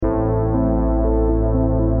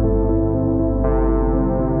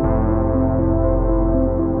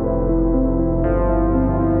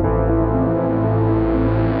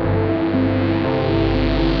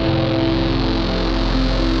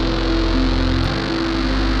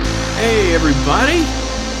Hey everybody!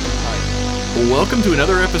 Welcome to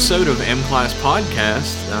another episode of M-Class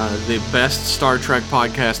Podcast, the best Star Trek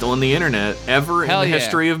podcast on the internet ever in the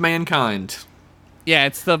history of mankind. Yeah,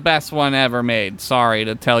 it's the best one ever made. Sorry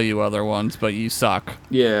to tell you other ones, but you suck.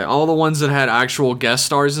 Yeah, all the ones that had actual guest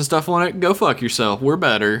stars and stuff on it, go fuck yourself. We're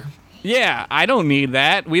better. Yeah, I don't need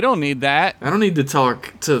that. We don't need that. I don't need to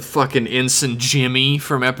talk to fucking Ensign Jimmy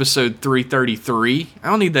from episode 333. I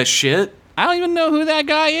don't need that shit. I don't even know who that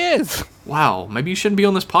guy is. Wow, maybe you shouldn't be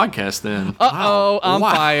on this podcast then. Uh-oh, I'm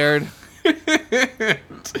fired.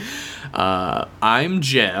 I'm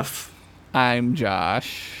Jeff. I'm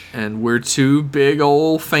Josh. And we're two big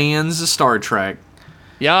old fans of Star Trek.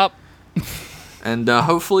 Yup. And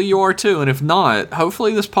hopefully you are too. And if not,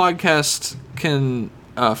 hopefully this podcast can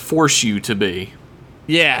force you to be.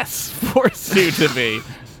 Yes, force you to be.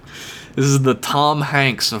 This is the Tom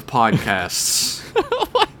Hanks of podcasts.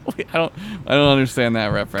 I don't understand that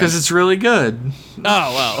reference. Because it's really good.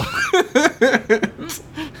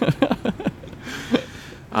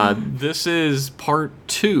 This is part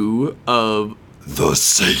 2 of The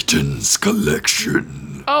Satan's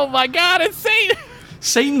Collection. Oh my god, it's Satan!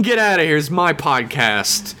 Satan, get out of here. It's my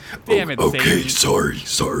podcast. Damn it, okay, Satan.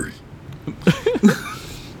 sorry.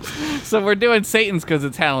 So we're doing Satan's because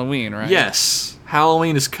it's Halloween, right? Yes.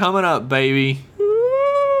 Halloween is coming up, baby.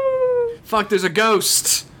 Fuck, there's a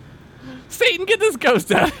ghost. Satan, get this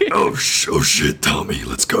ghost out of here. Oh shit, Tommy.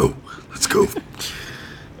 Let's go.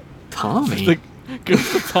 Tommy? The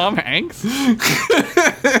ghost of Tom Hanks?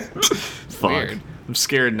 Fuck. Weird. I'm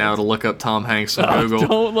scared now to look up Tom Hanks on Google.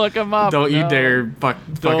 Don't look him up. Don't you dare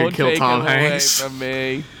fucking kill Tom Hanks. Don't take him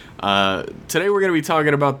away from me. Today we're going to be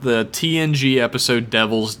talking about the TNG episode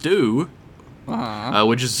Devil's Due,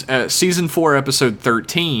 which is season 4, episode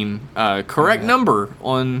 13. Correct number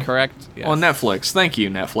on Correct. Yes. on Netflix. Thank you,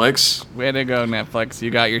 Netflix. Way to go, Netflix.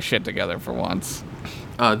 You got your shit together for once.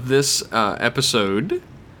 This episode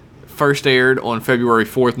first aired on February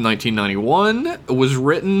 4th, 1991. Was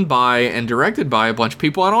written by and directed by a bunch of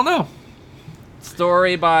people I don't know.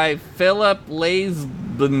 Story by Philip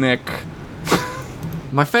Laisbenick.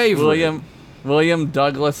 My favorite. William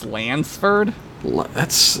Douglas Lansford?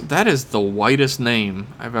 That is the whitest name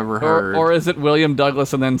I've ever heard. Or is it William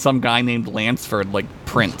Douglas and then some guy named Lansford, like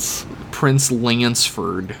Prince? Prince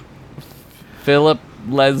Lansford. Philip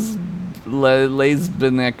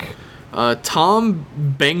Laisbenick. Tom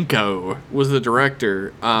Benko was the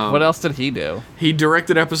director. What else did he do? He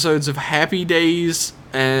directed episodes of Happy Days,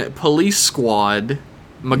 Police Squad,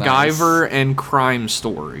 MacGyver, and Crime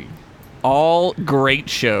Story. All great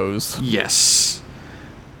shows. Yes.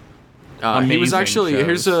 He Amazing was actually, shows.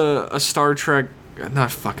 here's a Star Trek,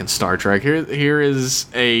 not fucking Star Trek, here is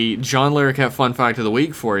a John Larroquette fun fact of the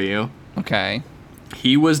week for you. Okay.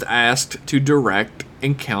 He was asked to direct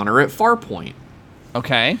Encounter at Farpoint.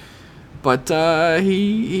 Okay. But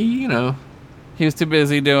he He was too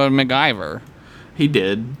busy doing MacGyver. he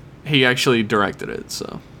did. He actually directed it,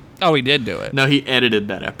 so. Oh, he did do it. No, he edited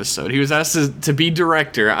that episode. He was asked to be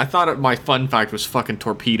director. I thought my fun fact was fucking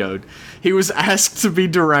torpedoed. He was asked to be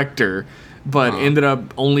director, but ended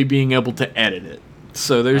up only being able to edit it.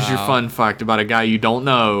 So there's your fun fact about a guy you don't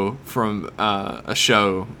know from a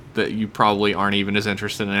show that you probably aren't even as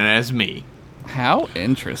interested in as me. How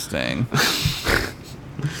interesting.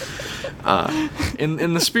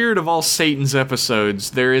 In the spirit of all Satan's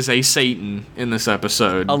episodes, there is a Satan in this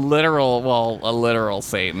episode. A literal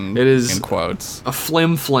Satan. It is in quotes. a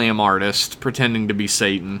flim-flam artist pretending to be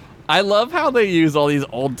Satan. I love how they use all these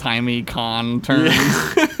old-timey con terms.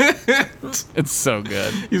 It's so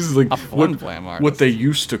good. He's like, A flim-flam artist. what they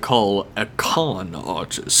used to call a con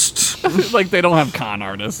artist. Like, they don't have con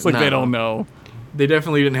artists. Like, No. they don't know. They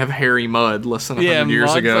definitely didn't have Harry Mudd less than 100 years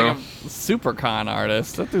Mug's ago. like a super con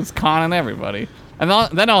artist. That dude's conning everybody. And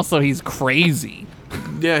then also, he's crazy.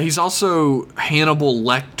 Yeah, he's also Hannibal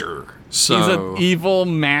Lecter. So, He's an evil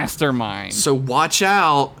mastermind. so watch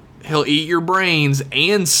out. He'll eat your brains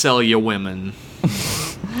and sell you women.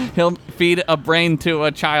 He'll feed a brain to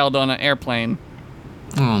a child on an airplane.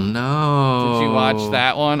 Oh, no. Did you watch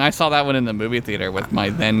that one? I saw that one in the movie theater with my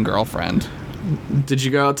then girlfriend. Did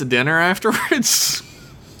you go out to dinner afterwards?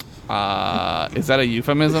 Is that a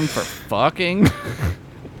euphemism for fucking?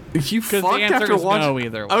 If you Because fucked the answer after is watching... no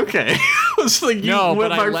either way. Okay. I was like, you No,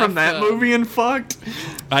 went but I back from left, that movie and fucked?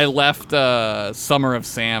 I left Summer of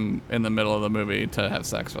Sam in the middle of the movie to have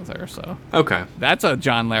sex with her, so Okay. that's a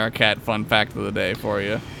John Larroquette fun fact of the day for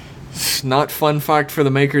you. Not fun fact for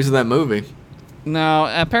the makers of that movie.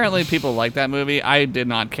 No, apparently people like that movie. I did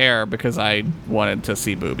not care because I wanted to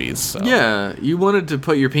see boobies. So. Yeah, you wanted to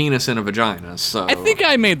put your penis in a vagina, so... I think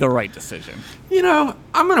I made the right decision. You know,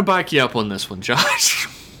 I'm gonna back you up on this one, Josh.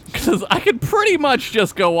 Because I could pretty much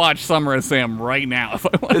just go watch Summer of Sam right now if I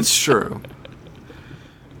wanted. It's true.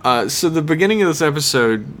 So the beginning of this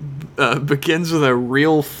episode begins with a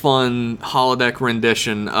real fun holodeck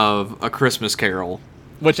rendition of A Christmas Carol.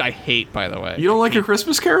 Which I hate, by the way. You don't like A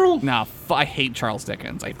Christmas Carol? No, I hate Charles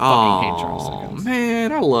Dickens. I fucking hate Charles Dickens. Oh,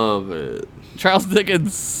 man, I love it. Charles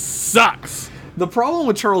Dickens sucks. The problem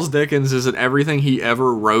with Charles Dickens is that everything he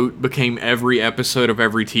ever wrote became every episode of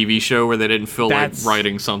every TV show where they didn't feel like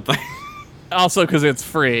writing something. Also because it's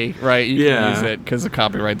free, right? You Yeah. can use it because the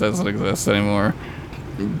copyright doesn't exist anymore.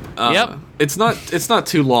 Yep. It's not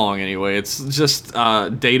too long anyway. It's just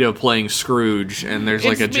Data playing Scrooge, and there's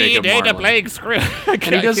like a Jacob Data Marley. playing Scrooge. And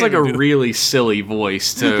he does like a really silly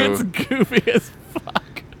voice too. It's goofy as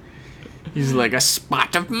fuck. He's like a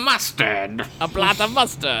spot of mustard. A blot of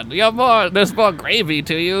mustard. There's more gravy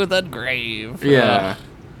to you than grave. Yeah.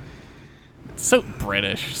 So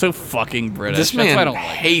British. So fucking British. This That's why I man don't like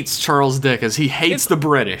it. hates Charles Dickens. He hates the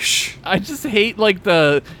British. I just hate like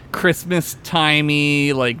the Christmas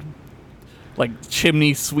timey like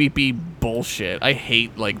chimney sweepy bullshit. I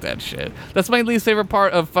hate like that shit. That's my least favorite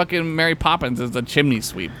part of fucking Mary Poppins is the chimney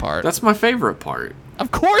sweep part. That's my favorite part.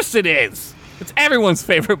 Of course it is. It's everyone's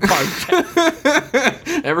favorite part.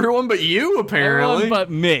 Everyone but you, apparently. Everyone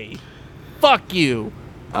but me. Fuck you.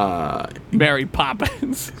 Mary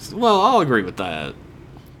Poppins. Well, I'll agree with that.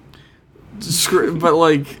 But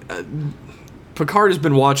like, Picard has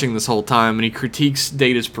been watching this whole time, and he critiques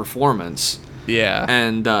Data's performance. Yeah.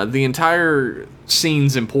 And the entire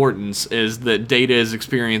scene's importance is that Data is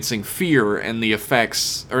experiencing fear and the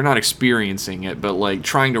effects, or not experiencing it, but like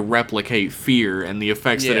trying to replicate fear and the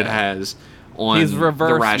effects that it has on He's reverse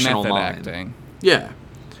the rational method mind. acting. Yeah.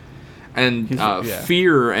 And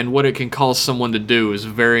fear and what it can cause someone to do is a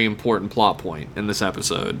very important plot point in this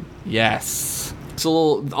episode. Yes. It's a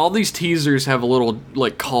little. All these teasers have a little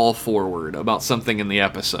like call forward about something in the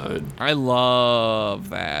episode. I love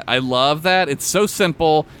that. I love that. It's so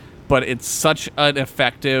simple, but it's such an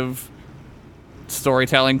effective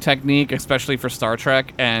storytelling technique, especially for Star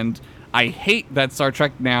Trek. And I hate that Star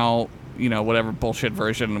Trek now, you know, whatever bullshit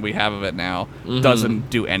version we have of it now, doesn't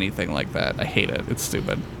do anything like that. I hate it. It's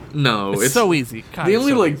stupid. No, it's so easy. God, the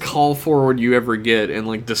only so like easy. call forward you ever get in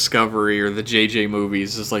like Discovery or the JJ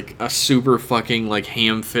movies is like a super fucking like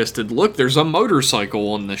ham-fisted look. There's a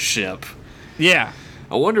motorcycle on this ship. Yeah.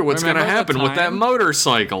 I wonder what's gonna Remember happen the with that time?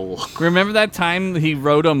 motorcycle. Remember that time he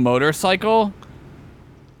rode a motorcycle?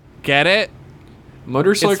 Get it?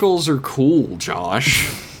 Motorcycles are cool,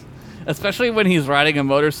 Josh. Especially when he's riding a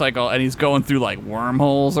motorcycle and he's going through like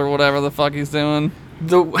wormholes or whatever the fuck he's doing.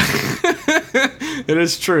 It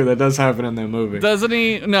is true. That does happen in that movie. Doesn't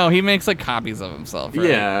he? No, he makes like copies of himself. Right?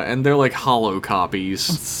 Yeah, and they're like hollow copies.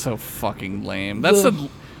 It's so fucking lame. That's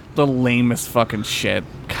the lamest fucking shit.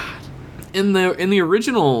 God. In the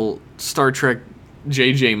original Star Trek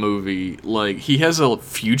JJ movie, like he has a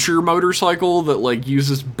future motorcycle that like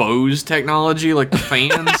uses Bose technology, like the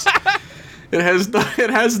fans. It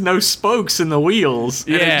has no spokes in the wheels,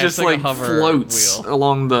 and Yeah, it just it's like a like hover floats wheel.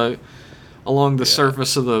 along the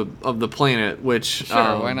surface of the planet. Which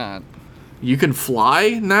Sure, why not? You can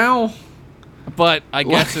fly now. But I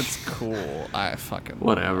guess it's cool. I fucking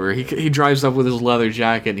Whatever. He drives up with his leather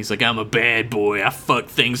jacket and he's like, I'm a bad boy. I fuck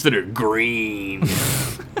things that are green.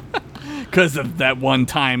 because of that one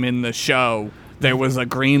time in the show. There was a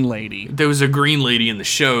green lady. There was a green lady in the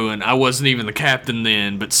show, and I wasn't even the captain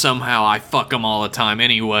then, but somehow I fuck them all the time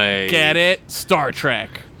anyway. Get it? Star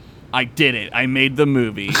Trek. I did it. I made the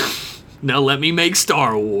movie. Now let me make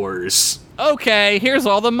Star Wars. Okay, here's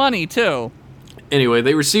all the money, too. Anyway,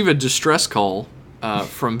 they receive a distress call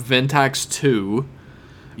from Ventax 2.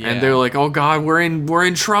 Yeah. And they're like, "Oh God, we're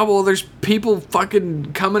in trouble. There's people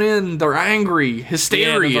fucking coming in. They're angry,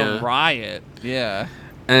 hysteria, Yeah, there's a riot. Yeah.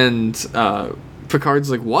 And Picard's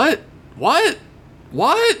like, "What? What?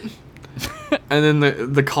 What?" And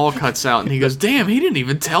then the call cuts out, and he goes, "Damn, he didn't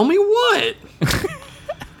even tell me what."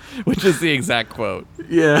 Which is the exact quote.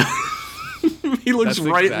 Yeah. He looks That's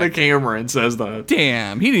right in the exact- camera and says that.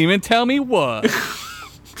 Damn, he didn't even tell me what.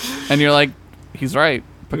 And you're like, he's right.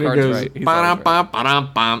 Picard's right. He's always right.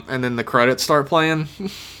 "Ba-dum-bum, and then the credits start playing.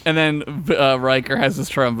 And then Riker has his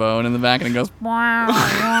trombone in the back and he goes,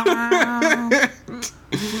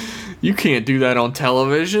 You can't do that on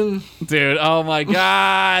television. dude, oh my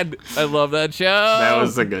God. I love that show. That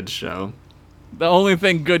was a good show. the only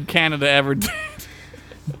thing good Canada ever did.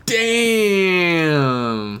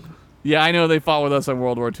 Damn. Yeah, I know they fought with us in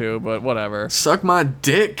World War II, but whatever. Suck my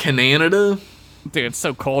dick, Canada. Dude, it's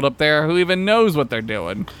so cold up there. Who even knows what they're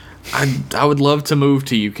doing? I would love to move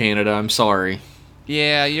to you, Canada. I'm sorry.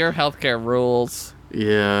 Yeah, your healthcare rules.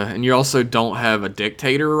 Yeah, and you also don't have a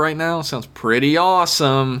dictator right now. Sounds pretty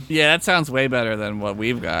awesome. Yeah, that sounds way better than what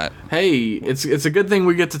we've got. Hey, it's a good thing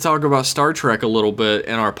we get to talk about Star Trek a little bit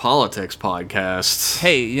in our politics podcasts.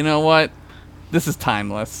 Hey, you know what? This is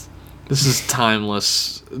timeless. This is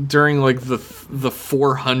timeless. During like the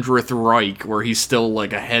 400th Reich, where he's still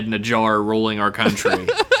like a head in a jar ruling our country.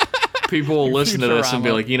 People will listen to this and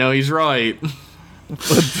be like, he's right.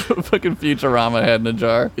 Fucking Futurama head in a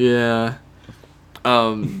jar. Yeah.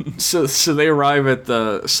 So they arrive at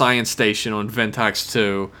the science station on Ventax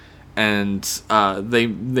 2, and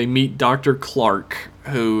they meet Dr. Clark,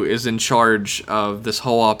 who is in charge of this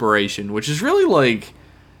whole operation, which is really like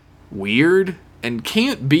weird and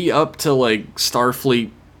can't be up to like Starfleet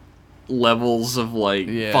levels of like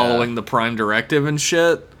following the Prime Directive and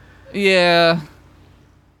shit. Yeah.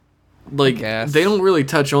 Like they don't really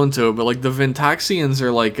touch onto it, but like the Ventaxians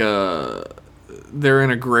are like they're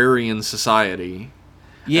an agrarian society.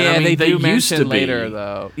 Yeah, and, they do used mention to be later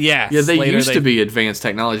though. Yeah, they used to be advanced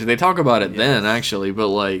technology. They talk about it then actually, but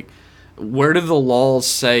like where do the laws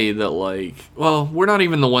say that like, well, we're not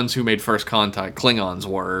even the ones who made first contact. Klingons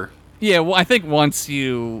were. Yeah, well, I think once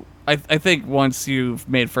you I think once you've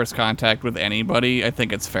made first contact with anybody, I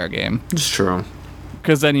think it's fair game. It's true.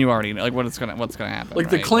 Because then you already know like what's gonna happen. Like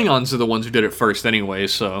the Klingons are the ones who did it first anyway,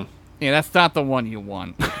 so yeah, that's not the one you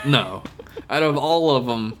want. No. Out of all of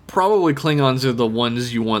them, probably Klingons are the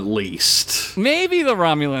ones you want least. Maybe the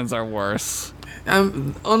Romulans are worse.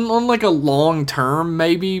 On like a long term,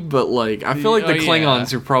 maybe, but like I feel like the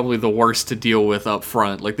Klingons are probably the worst to deal with up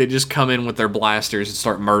front. Like they just come in with their blasters and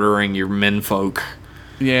start murdering your menfolk.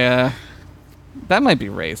 Yeah, that might be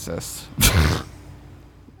racist.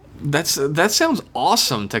 That sounds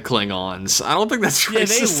awesome to Klingons. I don't think that's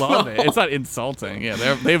racist. Yeah, they love it. It's not insulting. Yeah,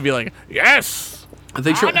 they'd be like, yes,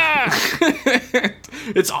 they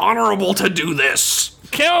it's honorable to do this.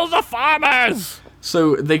 Kill the farmers.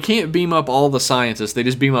 So they can't beam up all the scientists. They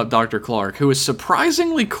just beam up Dr. Clark, who is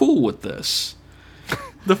surprisingly cool with this.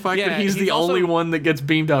 The fact that he's the only one that gets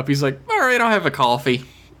beamed up. He's like, all right, I'll have a coffee.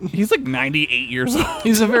 He's like 98 years old.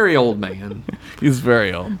 He's a very old man. He's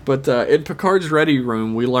very old. But in Picard's ready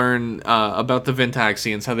room, we learn about the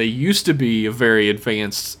Ventaxians, how they used to be a very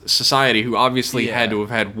advanced society who obviously had to have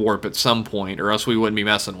had warp at some point, or else we wouldn't be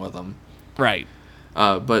messing with them. Right.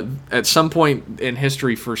 But at some point in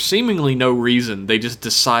history, for seemingly no reason, they just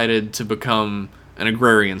decided to become an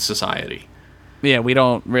agrarian society. Yeah, we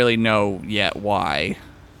don't really know yet why.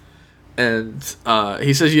 And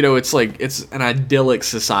he says, it's an idyllic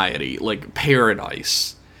society, like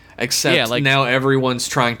paradise. Except now everyone's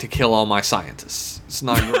trying to kill all my scientists. It's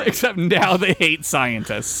not great. Except now they hate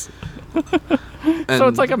scientists. So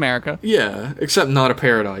it's like America. Yeah, except not a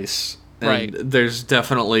paradise. And right. There's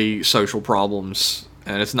definitely social problems,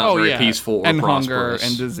 and it's not very peaceful or and prosperous. Hunger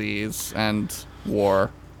and disease and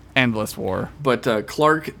war. Endless war. But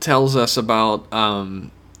Clark tells us about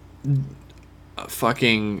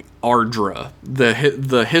fucking Ardra,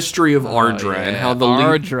 the history of Ardra, and how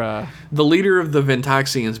the leader of the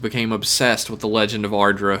Ventaxians became obsessed with the legend of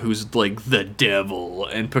Ardra, who's like the devil,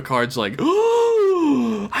 and Picard's like,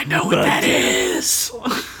 oh, I know what that is.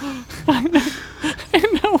 I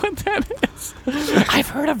know what that is. I've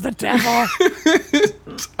heard of the devil.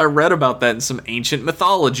 I read about that in some ancient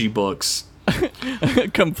mythology books.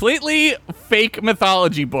 Completely fake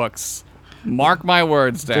mythology books. Mark my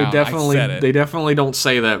words down. They definitely don't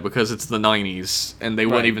say that because it's the 90s, and they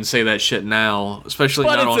wouldn't even say that shit now. Especially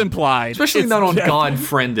but not it's on implied. Especially not on God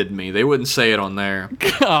Friended Me. They wouldn't say it on there.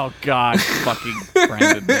 Oh God, fucking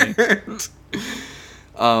friended me.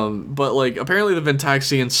 But like apparently the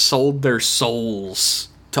Ventaxians sold their souls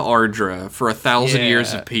to Ardra for 1,000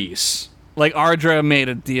 years of peace. Like Ardra made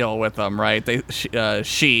a deal with them, right?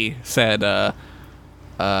 She said,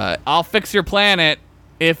 "I'll fix your planet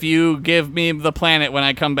if you give me the planet when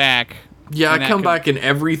I come back." Yeah, I come back and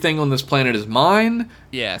everything on this planet is mine.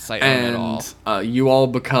 Yes, I own it all. And you all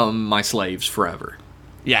become my slaves forever.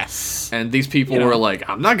 Yes. And these people were like,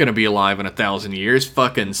 I'm not going to be alive in 1,000 years.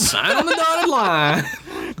 Fucking sign on the dotted line.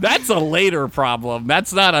 That's a later problem.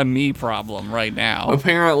 That's not a me problem right now.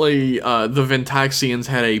 Apparently, the Ventaxians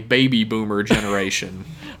had a baby boomer generation.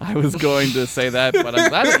 I was going to say that, but I'm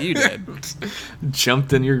glad that you did.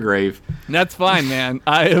 Jumped in your grave. That's fine, man.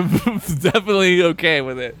 I am definitely okay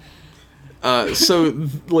with it. So,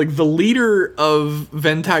 like, the leader of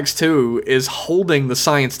Ventax 2 is holding the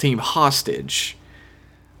science team hostage.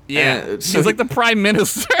 Yeah, so he's like the prime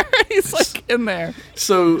minister. He's like in there.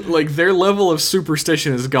 So, like, their level of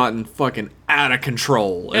superstition has gotten fucking out of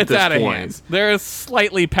control at It's this out of point. hands. They're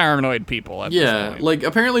slightly paranoid people at this Yeah, point. like,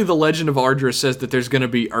 apparently the Legend of Ardra says that there's going to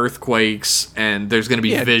be earthquakes and there's going to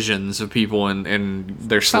be visions of people in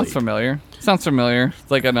their sleep. Sounds familiar.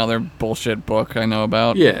 It's like another bullshit book I know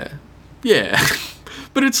about. Yeah. Yeah.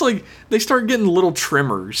 But it's like, they start getting little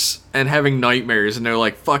tremors and having nightmares, and they're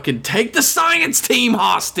like, fucking take the science team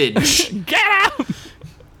hostage! Get out!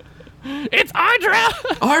 It's Ardra!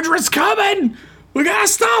 Ardra's coming! We gotta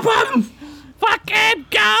stop him! Fucking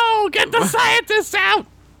go! Get the scientists out!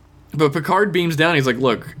 But Picard beams down. He's like,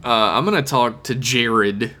 look, I'm going to talk to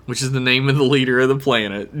Jared, which is the name of the leader of the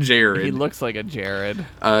planet, Jared. He looks like a Jared.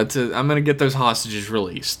 I'm going to get those hostages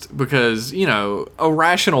released. Because, you know, a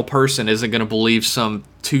rational person isn't going to believe some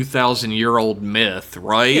 2,000-year-old myth,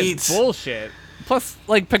 right? It's bullshit. Plus,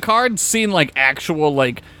 like, Picard's seen, like, actual,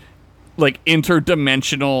 like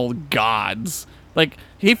interdimensional gods. Like,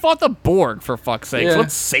 he fought the Borg, for fuck's sake. Yeah.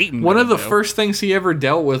 What's Satan One gonna of the do? first things he ever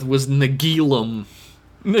dealt with was Nagilum,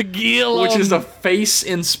 Nagilum! which is a face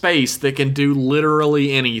in space that can do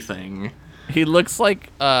literally anything. He looks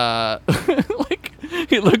like,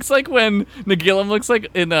 he looks like when Nagilum looks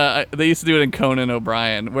like in, they used to do it in Conan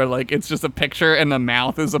O'Brien, where, like, it's just a picture and the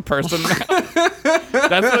mouth is a person mouth.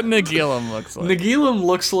 That's what Nagilum looks like. Nagilum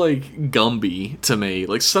looks like Gumby to me.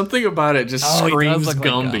 Like, something about it just He does screams look like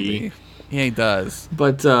Gumby. Yeah, he does.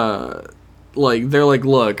 But, like, they're like,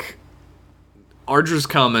 look, Ardra's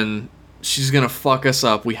coming. She's gonna fuck us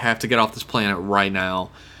up. We have to get off this planet right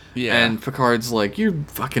now. Yeah. And Picard's like, you're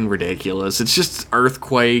fucking ridiculous. It's just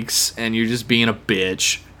earthquakes, and you're just being a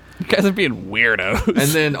bitch. You guys are being weirdos. And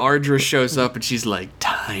then Ardra shows up, and she's like,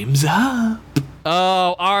 time's up.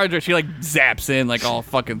 Oh, Ardra, she, like, zaps in, like, all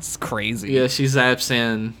fucking crazy. Yeah, she zaps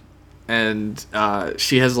in, and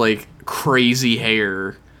she has, like, crazy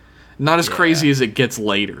hair. Not as crazy as it gets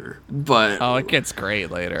later, but... Oh, it gets great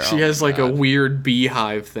later. She has, like, a weird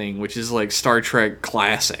beehive thing, which is, like, Star Trek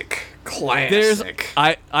classic. Classic.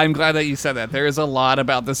 I'm glad that you said that. There is a lot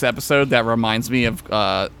about this episode that reminds me of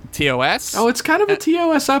TOS. Oh, it's kind of a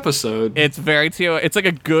TOS episode. It's very TOS. It's like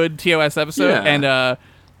a good TOS episode, Yeah. and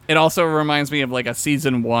it also reminds me of like a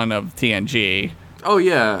season 1 of TNG. Oh,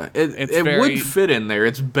 yeah. It's it very- would fit in there.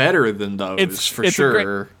 It's better than those, for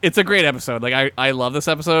sure. It's a great episode. Like, I love this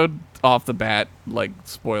episode off the bat, like,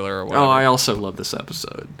 spoiler or whatever. Oh, I also love this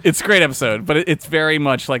episode. It's a great episode, but it's very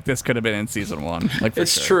much like this could have been in season 1. Like, for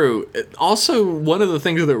It's sure. true. Also, one of the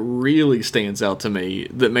things that really stands out to me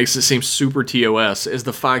that makes it seem super TOS is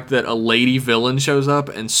the fact that a lady villain shows up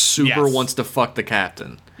and super Yes. wants to fuck the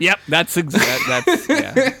captain. Yep, that's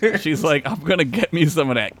yeah. She's like, I'm gonna get me some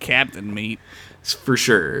of that captain meat. For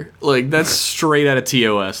sure. Like, that's straight out of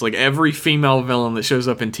TOS. Like, every female villain that shows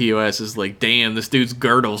up in TOS is like, damn, this dude's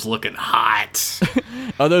girdle's looking hot.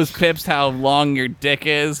 Are those pips how long your dick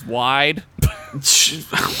is? Wide?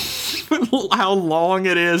 How long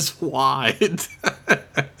it is wide.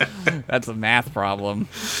 That's a math problem.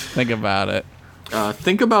 Think about it.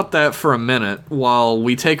 Think about that for a minute while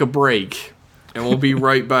we take a break, and we'll be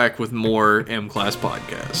right back with more M-Class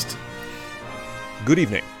Podcast. Good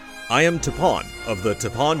evening. I am Tapon of the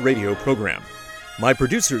Tapon Radio program. My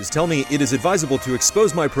producers tell me it is advisable to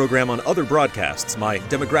expose my program on other broadcasts my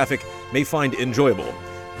demographic may find enjoyable.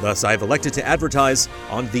 Thus, I have elected to advertise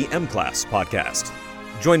on the M-Class podcast.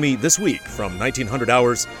 Join me this week from 1900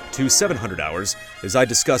 hours to 700 hours as I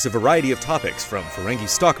discuss a variety of topics from Ferengi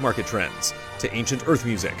stock market trends to ancient Earth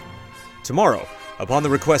music. Tomorrow, upon the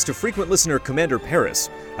request of frequent listener Commander Paris,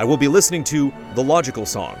 I will be listening to The Logical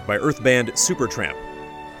Song by Earth band Supertramp.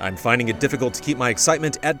 I'm finding it difficult to keep my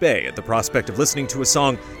excitement at bay at the prospect of listening to a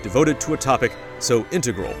song devoted to a topic so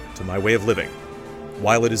integral to my way of living.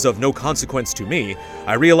 While it is of no consequence to me,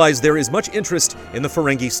 I realize there is much interest in the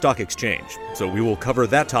Ferengi Stock Exchange, so we will cover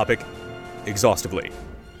that topic exhaustively.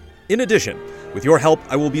 In addition, with your help,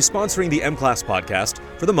 I will be sponsoring the M-Class podcast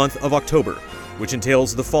for the month of October, which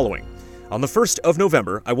entails the following. On the 1st of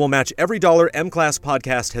November, I will match every dollar M-Class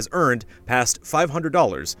podcast has earned past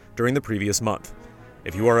 $500 during the previous month.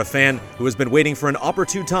 If you are a fan who has been waiting for an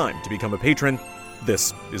opportune time to become a patron,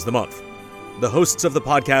 this is the month. The hosts of the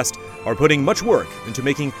podcast are putting much work into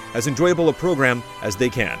making as enjoyable a program as they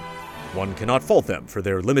can. One cannot fault them for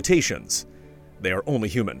their limitations. They are only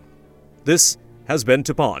human. This has been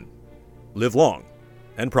Tapon. Live long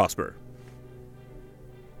and prosper.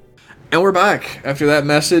 And we're back after that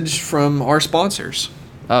message from our sponsors.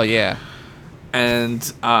 Oh, yeah. And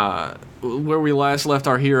where we last left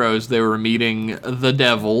our heroes, they were meeting the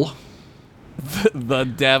devil. The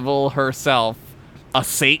devil herself. A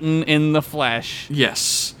Satan in the flesh.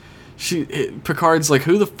 Yes. Picard's like,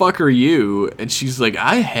 who the fuck are you? And she's like,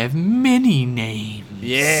 I have many names.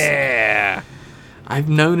 Yeah.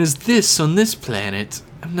 I'm known as this on this planet.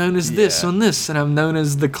 I'm known as this on this, and I'm known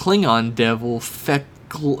as the Klingon devil Feklar.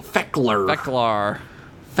 Feklar.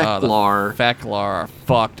 Feklar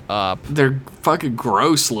fucked up. They're fucking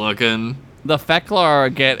gross looking. The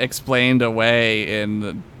Feklar get explained away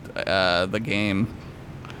in the game.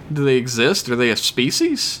 Do they exist? Are they a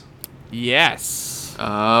species? Yes.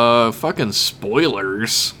 Fucking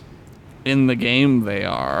spoilers. In the game they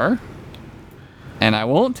are. And I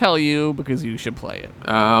won't tell you because you should play it.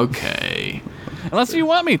 Okay. Unless you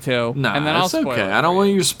want me to. No, and then I'll spoil okay. it. I don't want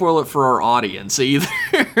you to spoil it for our audience either.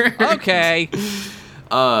 Okay.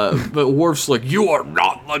 But Worf's like, you are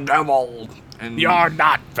not the devil. And You're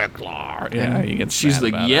not Feklar. Yeah, he gets she's mad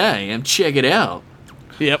like, about yeah, I am. Check it out.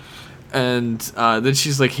 it. Yep. And then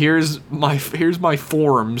she's like, here's my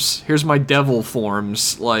forms. Here's my devil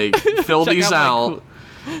forms. Like, fill Check these out out.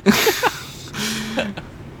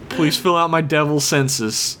 Please fill out my devil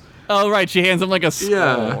census. Oh, right. She hands him like a scroll,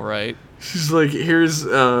 Yeah. right? She's like, here's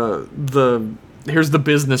the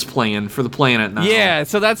business plan for the planet now. Yeah,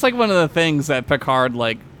 so that's like one of the things that Picard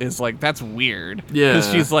like is like, that's weird. Yeah.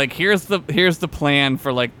 Because she's like, here's the plan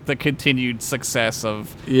for like the continued success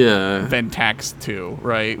of Yeah. Ventax 2,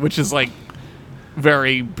 right? Which is like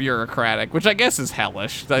very bureaucratic, which I guess is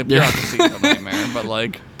hellish. The bureaucracy is a nightmare, but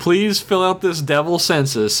like, Please fill out this devil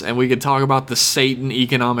census, and we could talk about the Satan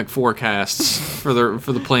economic forecasts for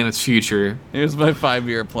the planet's future. here's my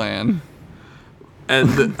 5-year plan.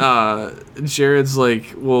 And Jared's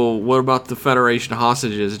like, well, what about the Federation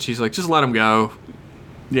hostages? And she's like, just let them go.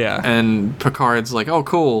 Yeah. And Picard's like, oh,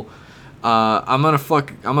 cool. I'm gonna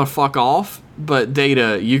fuck off. But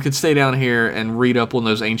Data, you could stay down here and read up on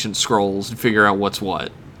those ancient scrolls and figure out what's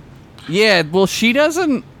what. Yeah, well, she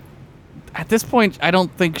doesn't. At this point, I don't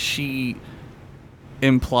think she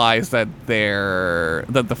implies that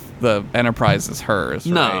the Enterprise is hers.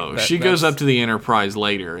 No, right? she goes up to the Enterprise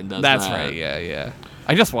later and does That's that. right. Yeah.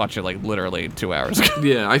 I just watched it like literally 2 hours ago.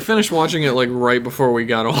 Yeah, I finished watching it like right before we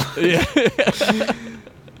got on. Yeah.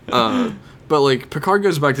 But like Picard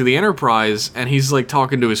goes back to the Enterprise and he's like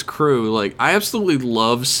talking to his crew. Like I absolutely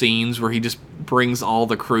love scenes where he just brings all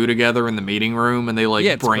the crew together in the meeting room and they like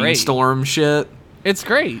Yeah, it's brainstorm shit. It's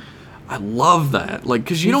great. I love that. Like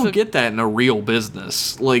cuz you don't get that in a real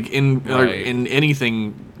business. Like in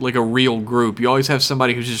anything like a real group. You always have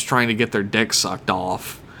somebody who's just trying to get their dick sucked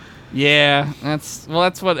off. Yeah, that's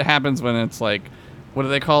what happens when it's like, what do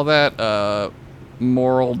they call that?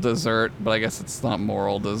 Moral dessert, but I guess it's not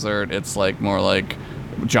moral dessert. It's like more like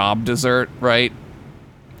job dessert, right?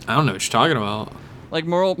 I don't know what you're talking about. Like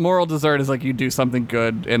moral dessert is like you do something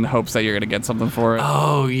good in hopes that you're gonna get something for it.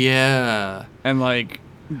 Oh yeah. And like,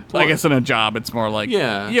 I guess in a job, it's more like,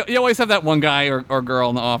 Yeah. You always have that one guy or girl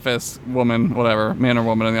in the office, woman, whatever, man or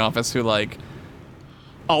woman in the office who like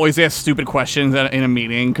always ask stupid questions in a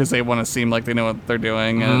meeting because they want to seem like they know what they're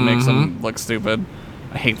doing and it makes them look stupid.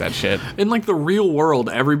 I hate that shit. In like the real world,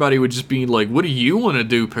 everybody would just be like, "What do you want to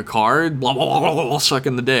do, Picard?" Blah blah blah blah, blah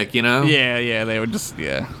sucking the dick, you know? Yeah, they would just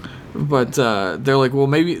But they're like, well,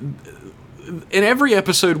 maybe. In every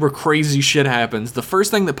episode where crazy shit happens, the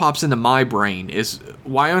first thing that pops into my brain is,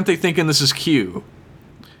 why aren't they thinking this is Q?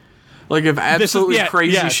 Like, if absolutely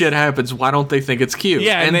crazy shit happens, why don't they think it's Q?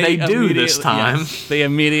 Yeah, and they do this time. Yes, they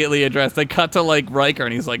immediately address. They cut to like Riker,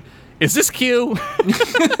 and he's like, "Is this Q?"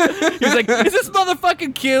 He's like, "Is this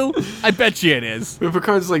motherfucking Q?" I bet you it is. But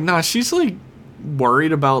Picard's like, nah, she's like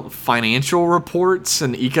worried about financial reports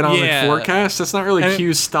and economic forecasts. That's not really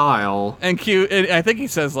Q's style. And Q, I think he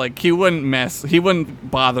says like Q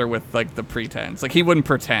wouldn't bother with like the pretense. Like he wouldn't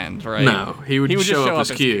pretend, right? No, he would just show up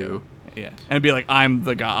as Q. Yeah, and be like, "I'm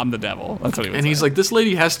the guy. I'm the devil." That's what he would say. And he's like, this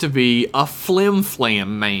lady has to be a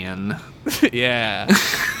flim-flam man. Yeah.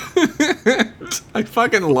 I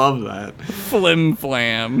fucking love that. Flim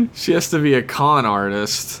flam. She has to be a con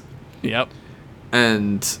artist. Yep.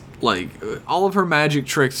 And, like, all of her magic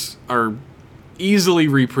tricks are easily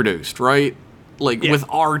reproduced, right? Like, with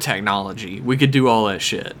our technology, we could do all that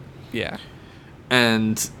shit. Yeah.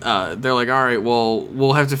 And they're like, all right, well,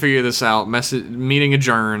 we'll have to figure this out. Meeting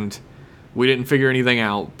adjourned. We didn't figure anything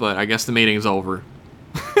out, but I guess the meeting's over.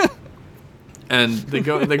 And they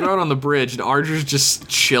go out on the bridge, and Ardra's just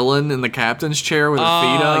chilling in the captain's chair with her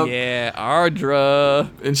feet up. Oh yeah, Ardra.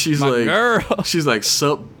 And she's my like, girl. She's like,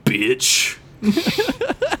 sup, bitch.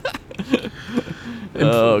 And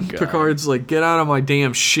Oh, God. Picard's like, get out of my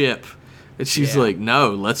damn ship. And she's like,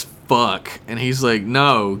 no, let's fuck. And he's like,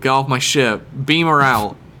 no, get off my ship. Beam her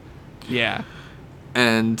out. Yeah.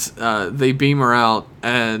 And they beam her out,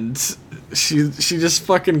 and she just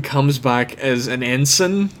fucking comes back as an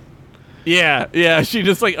ensign, Yeah, she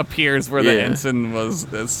just like appears where the Yeah. ensign was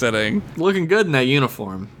sitting. looking good in that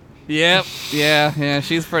uniform. Yep, yeah,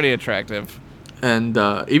 she's pretty attractive. And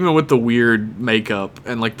even with the weird makeup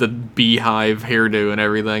and like the beehive hairdo and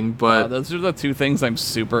everything, but Those are the two things I'm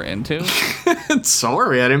super into.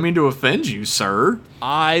 sorry, I didn't mean to offend you, sir.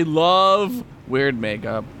 I love weird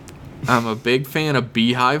makeup. I'm a big fan of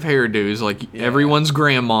beehive hairdos. Like everyone's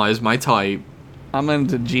grandma is my type. I'm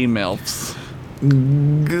into G-MILFs.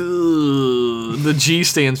 Good. The G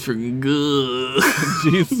stands for good.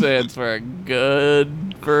 G stands for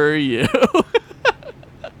good for you.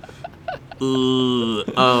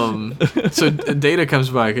 So Data comes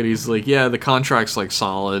back and he's like, yeah, the contract's like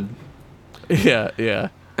solid. Yeah.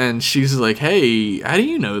 And she's like, hey, how do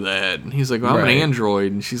you know that? And he's like, well, I'm Right. an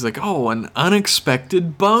android. And she's like, oh, an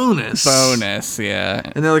unexpected bonus. Bonus, yeah.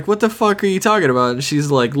 And they're like, what the fuck are you talking about? And she's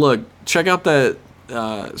like, look, check out that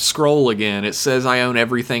scroll again. It says I own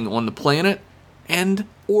everything on the planet and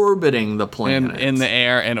orbiting the planet. In the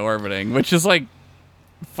air and orbiting, which is like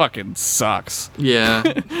fucking sucks. Yeah.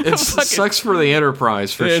 It sucks for the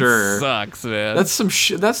Enterprise for sure. It sucks, man. That's some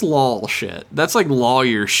shit. That's law shit. That's like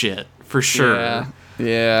lawyer shit for sure.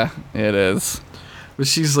 Yeah, it is. But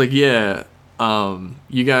she's like, yeah,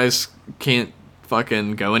 you guys can't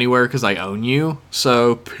fucking go anywhere because I own you.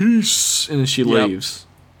 So peace. And then she Yep. leaves.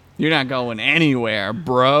 You're not going anywhere,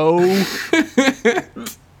 bro.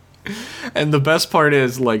 And the best part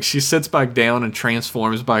is, like, she sits back down and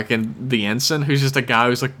transforms back in the ensign, who's just a guy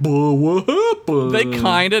who's like, what happened? They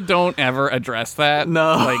kind of don't ever address that.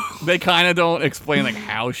 No. Like, they kind of don't explain, like,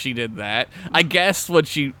 how she did that. I guess what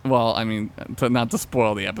she... Well, I mean, not to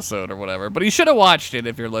spoil the episode or whatever, but you should have watched it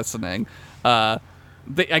if you're listening. I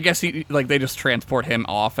guess they just transport him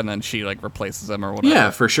off and then she, like, replaces him or whatever.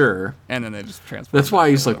 Yeah, for sure. And then they just transport That's him why back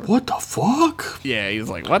he's or like, whatever. what the fuck? Yeah, he's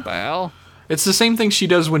like, what the hell? It's the same thing she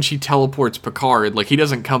does when she teleports Picard. Like, he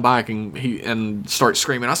doesn't come back and start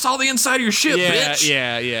screaming, I saw the inside of your ship, bitch!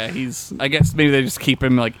 Yeah. He's... I guess maybe they just keep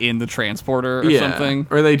him, like, in the transporter or something.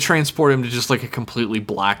 Or they transport him to just, like, a completely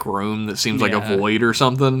black room that seems like a Yeah. void or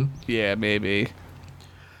something. Yeah, maybe.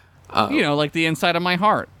 You know, like the inside of my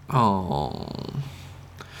heart. Oh.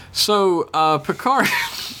 So, Picard...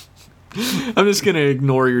 I'm just gonna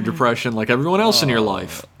ignore your depression like everyone else in your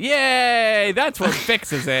life. Yay! That's what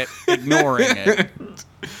fixes it. Ignoring it.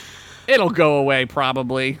 It'll go away,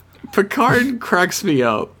 probably. Picard cracks me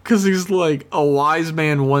up because he's like, a wise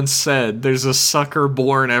man once said, there's a sucker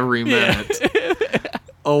born every minute.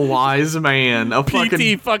 A wise man. A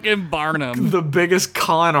P.T. fucking... fucking Barnum. the biggest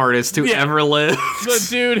con artist who Yeah. ever lived. The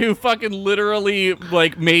dude who fucking literally,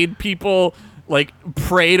 like, made people... like,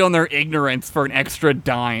 preyed on their ignorance for an extra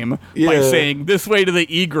dime by Yeah. saying, this way to the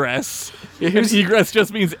egress. Yeah, And here's- egress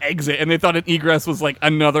just means exit, and they thought an egress was, like,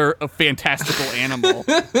 another fantastical animal.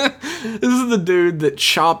 This is the dude that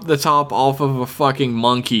chopped the top off of a fucking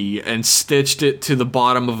monkey and stitched it to the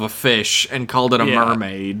bottom of a fish and called it a Yeah.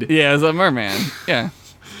 mermaid. Yeah, as a merman. Yeah.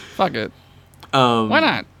 Fuck it. Why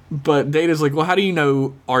not? But Data's like, well, how do you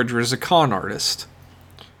know Ardra's a con artist?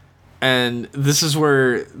 And this is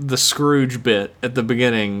where the Scrooge bit at the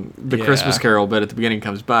beginning, the Yeah. Christmas Carol bit at the beginning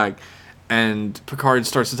comes back. And Picard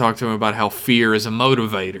starts to talk to him about how fear is a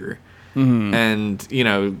motivator. Mm-hmm. And, you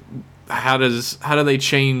know, how do they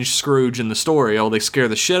change Scrooge in the story? Oh, they scare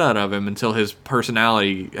the shit out of him until his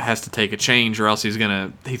personality has to take a change or else he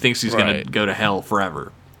thinks he's gonna Right. go to hell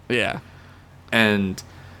forever. Yeah. And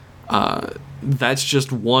that's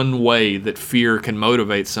just one way that fear can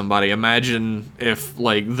motivate somebody. Imagine if,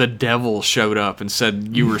 like, the devil showed up and said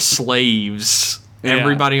you were slaves. Yeah.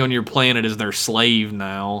 Everybody on your planet is their slave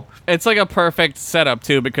now. It's like a perfect setup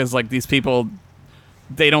too, because like these people,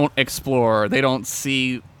 they don't explore, they don't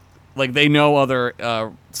see, like they know other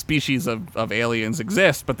species of aliens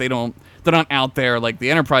exist, but they're not out there like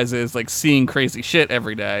the Enterprise is, like seeing crazy shit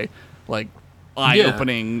every day, like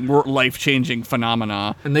eye-opening, life-changing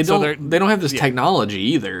phenomena. And they So don't have this yeah. technology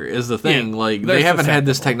either, is the thing. Yeah, Like, they're they haven't had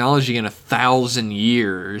this susceptible. technology in 1,000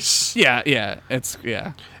 years. Yeah.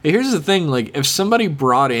 Here's the thing, like, if somebody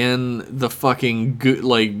brought in the fucking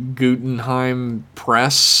Guggenheim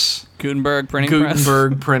press, Gutenberg printing press.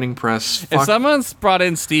 Gutenberg printing press, If fuck, someone's brought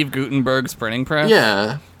in Steve Gutenberg's printing press,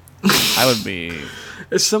 yeah. I would be.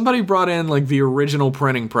 If somebody brought in, like, the original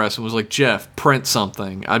printing press and was like, Jeff, print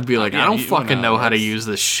something, I'd be like, Yeah, I don't you fucking know how to it's- use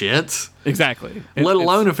this shit. Exactly. Let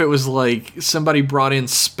alone if it was, like, somebody brought in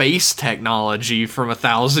space technology from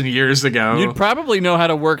 1,000 years ago. You'd probably know how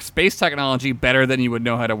to work space technology better than you would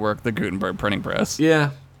know how to work the Gutenberg printing press. Yeah,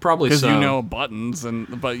 probably so. Because you know buttons,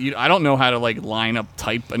 I don't know how to, like, line up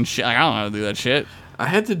type and shit. I don't know how to do that shit. I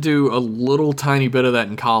had to do a little tiny bit of that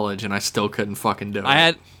in college, and I still couldn't fucking do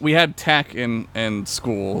it. We had tech in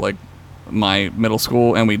school, like my middle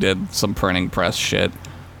school, and we did some printing press shit.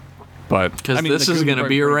 But because this is gonna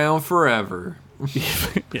be around forever.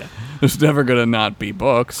 Yeah, there's never gonna not be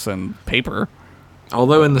books and paper.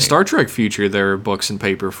 Although in the Star Trek future, there are books and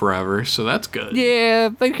paper forever, so that's good. Yeah,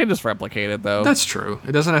 they can just replicate it, though. That's true.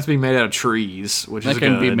 It doesn't have to be made out of trees, which is good. It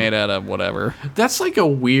can be made out of whatever. That's like a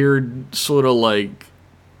weird sort of like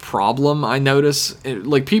problem I notice.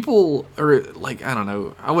 Like people are like, I don't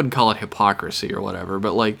know, I wouldn't call it hypocrisy or whatever,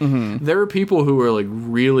 but like there are people who are like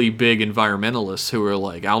really big environmentalists who are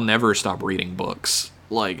like, I'll never stop reading books.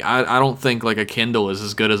 Like, I don't think like a Kindle is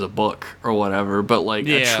as good as a book or whatever, but like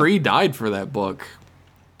a tree died for that book.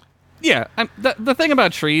 Yeah, the thing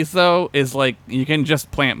about trees, though, is, like, you can just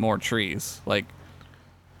plant more trees. Like,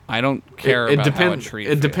 I don't care about how a tree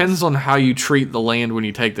feels. It depends on how you treat the land when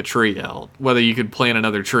you take the tree out, whether you could plant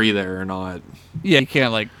another tree there or not. Yeah, you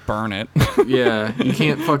can't, like, burn it. Yeah, you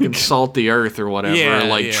can't fucking salt the earth or whatever, or,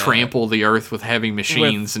 like, trample the earth with heavy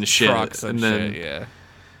machines and shit. Trucks and shit, yeah.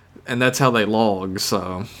 And that's how they log,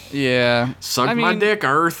 so... Yeah. Suck my dick,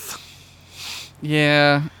 Earth.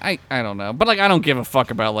 Yeah, I don't know, but like I don't give a fuck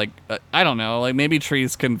about like I don't know, like maybe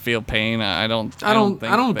trees can feel pain. I don't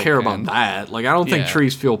care about that. Like I don't think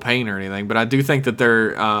trees feel pain or anything, but I do think that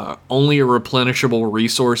they're only a replenishable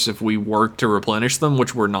resource if we work to replenish them,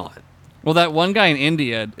 which we're not. Well, that one guy in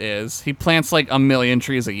India he plants like 1 million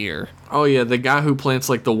trees a year. Oh yeah, the guy who plants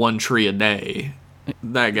like the 1 tree a day.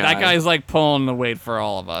 That guy's like pulling the weight for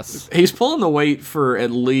all of us. He's pulling the weight for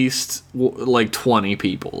at least like 20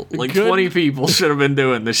 people. Like 20 people should have been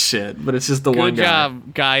doing this shit, but it's just the one guy. Good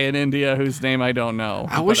job, guy in India whose name I don't know.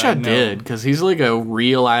 I wish I did, because he's like a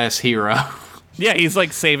real ass hero. Yeah, he's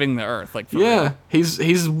like saving the earth. Like real.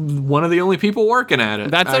 he's one of the only people working at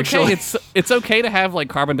it. That's actually. Okay. It's okay to have like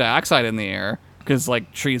carbon dioxide in the air. Because,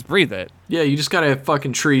 like, trees breathe it. Yeah, you just gotta have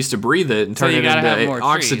fucking trees to breathe it and turn it into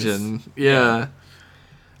oxygen. Yeah.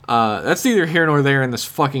 That's neither here nor there in this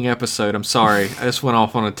fucking episode. I'm sorry. I just went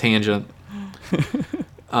off on a tangent.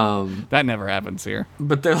 That never happens here.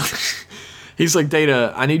 But they're like, he's like,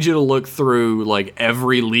 Data, I need you to look through, like,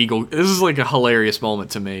 every legal... This is, like, a hilarious moment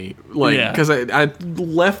to me. Like, because I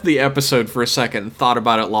left the episode for a second and thought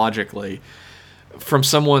about it logically. From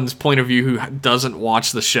someone's point of view who doesn't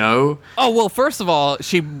watch the show. Oh, well, first of all,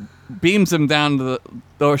 she beams him down to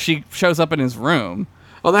or she shows up in his room.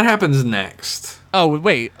 Oh, that happens next. Oh,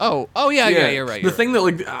 wait. Oh, yeah, you're right. The thing that,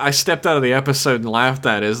 like, I stepped out of the episode and laughed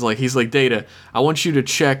at is, like, he's like, Data, I want you to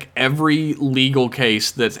check every legal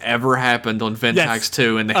case that's ever happened on Ventax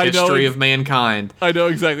 2 in the history of mankind. I know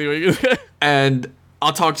exactly what you're saying. And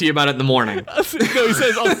I'll talk to you about it in the morning. No, he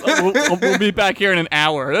says, we'll be back here in an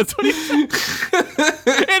hour. That's what he said.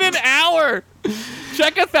 In an hour!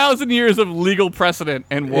 Check 1,000 years of legal precedent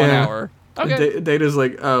in 1 hour. Okay. Data's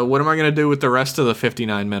like, what am I going to do with the rest of the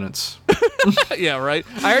 59 minutes? Yeah, right?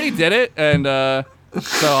 I already did it, and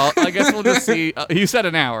so I guess we'll just see. You said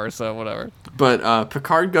an hour, so whatever. But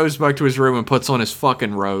Picard goes back to his room and puts on his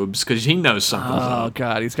fucking robes because he knows something's up. Oh,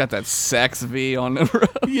 God, he's got that sex V on the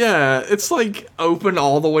robe. Yeah, it's like open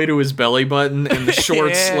all the way to his belly button and the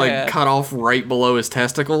shorts like cut off right below his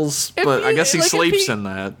testicles. But I guess he sleeps in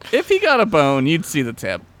that. If he got a bone, you'd see the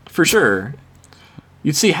tip. For sure.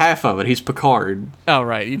 You'd see half of it. He's Picard. Oh,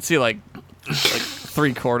 right. You'd see like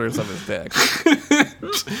 3/4 of his dick.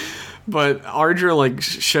 But Ardra like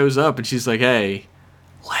shows up and she's like, "Hey,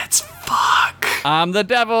 let's fuck." I'm the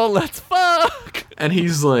devil. Let's fuck. And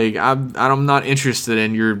he's like, "I'm not interested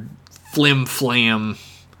in your flim flam."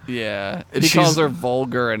 Yeah. He calls her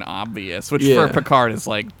vulgar and obvious, which for Picard is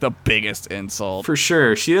like the biggest insult. For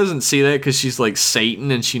sure. She doesn't see that because she's like Satan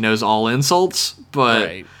and she knows all insults,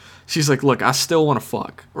 but she's like, "Look, I still want to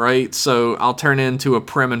fuck, right? So I'll turn into a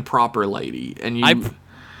prim and proper lady." And you...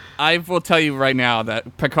 I will tell you right now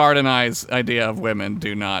that Picard and I's idea of women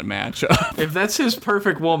do not match up. If that's his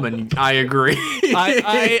perfect woman, I agree.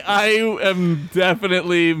 I am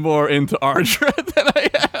definitely more into Ardra than I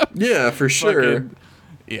am. Yeah, for sure.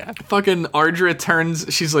 Fucking Ardra turns,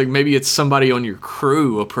 she's like, maybe it's somebody on your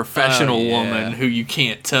crew, a professional woman who you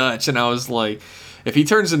can't touch. And I was like, if she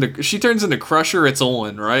turns into Crusher, it's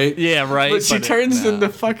on, right? Yeah, right. But she turns into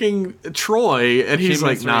fucking Troy, and he's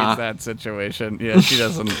like, nah. That situation. Yeah, she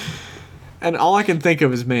doesn't. And all I can think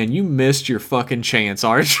of is, man, you missed your fucking chance,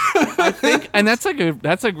 Ardra. I think, and that's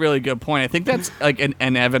a really good point. I think that's like an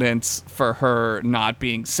evidence for her not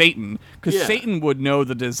being Satan, because Satan would know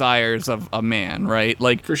the desires of a man, right?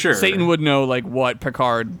 Like, for sure, Satan would know like what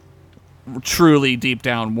Picard truly deep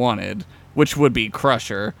down wanted, which would be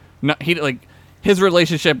Crusher. his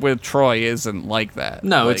relationship with Troy isn't like that.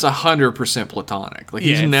 No, like, it's 100% platonic. Like,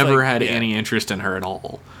 he's it's never like- had yeah. any interest in her at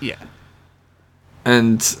all. Yeah.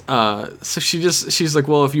 And so she's like,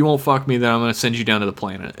 well, if you won't fuck me, then I'm going to send you down to the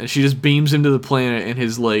planet. And she just beams him to the planet in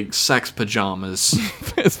his, like, sex pajamas.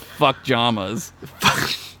 His fuck jamas.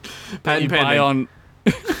 Patent You buy pending. on.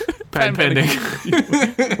 Patent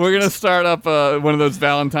pending. We're gonna start up one of those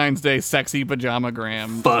Valentine's Day sexy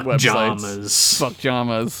pajamagram Fuck websites. jamas. Fuck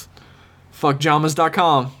jamas.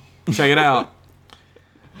 Fuckjamas.com. Check it out.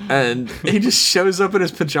 And he just shows up in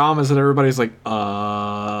his pajamas, and everybody's like,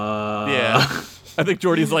 Yeah. I think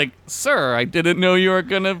Jordy's like, sir, I didn't know you were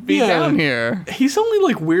gonna be Yeah. down here. He's only,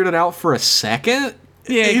 like, weirded out for a second.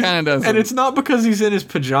 Yeah, he kinda does. And it's not because he's in his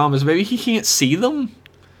pajamas. Maybe he can't see them.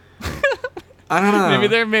 I don't know. Maybe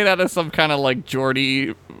they're made out of some kind of like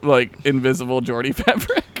Jordy, like invisible Jordy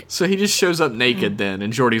fabric. So he just shows up naked then,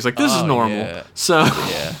 and Jordy's like, this is Oh, normal. yeah. So,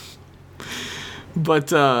 Yeah.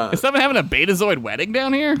 but, Is someone having a Betazoid wedding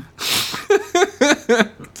down here?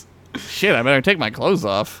 Shit, I better take my clothes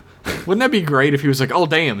off. wouldn't that be great if he was like, oh,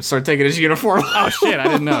 damn, start taking his uniform Oh off? shit, I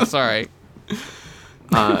didn't know. Sorry.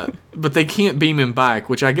 But they can't beam him back,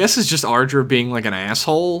 which I guess is just Ardra being like an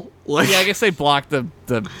asshole. Like, Yeah, I guess they blocked the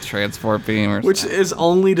transport beam or which something. is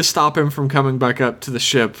only to stop him from coming back up to the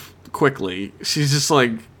ship quickly. She's just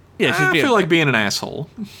like, Yeah, she's I being- feel like being an asshole.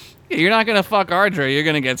 You're not gonna fuck Ardra. You're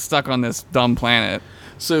gonna get stuck on this dumb planet.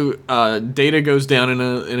 So Data goes down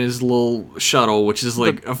in his little shuttle, which is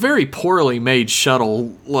like a very poorly made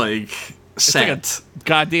shuttle, like set. It's like a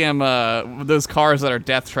goddamn those cars that are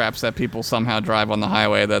death traps that people somehow drive on the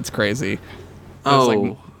highway. That's crazy. Those,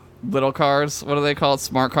 like, little cars. What do they call it?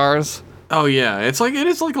 Smart cars. Oh yeah, it is like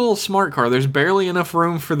a little smart car. There's barely enough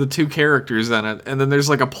room for the two characters in it, and then there's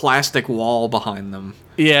like a plastic wall behind them.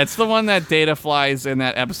 Yeah, it's the one that Data flies in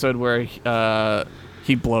that episode where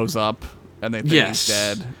he blows up and they think Yes. he's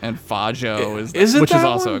dead, and Fajo Is it which is that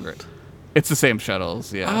also one? a great. It's the same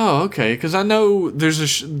shuttles. Yeah. Oh, okay. Because I know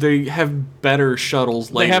they have better shuttles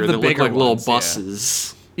later have the that look bigger like little ones, yeah.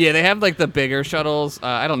 buses. Yeah, they have like the bigger shuttles.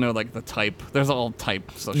 I don't know, like the type. There's all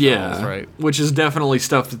types of Yeah, shuttles, right? Which is definitely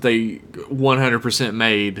stuff that they 100%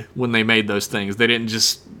 made when they made those things. They didn't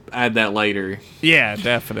just add that later. Yeah,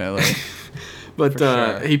 definitely. But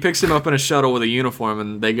sure. he picks him up in a shuttle with a uniform,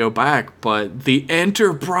 and they go back. But the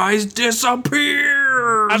Enterprise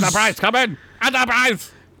disappears. Enterprise, come in!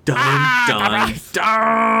 Enterprise! Dun dun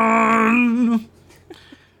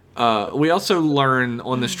dun. We also learn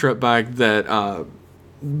on this trip back that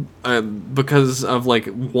because of like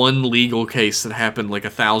one legal case that happened like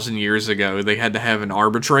 1,000 years ago, they had to have an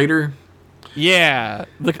arbitrator. Yeah,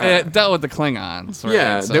 it dealt with the Klingons. Right?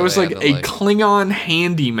 Yeah, So there was they like had to, a Klingon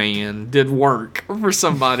handyman did work for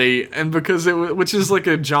somebody, and because which is like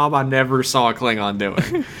a job I never saw a Klingon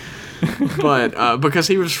doing. But because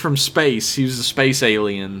he was from space, he was a space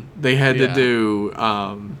alien. They had to Yeah. do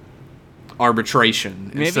arbitration.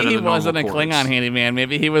 Maybe instead of he the normal wasn't a courts. Klingon handyman.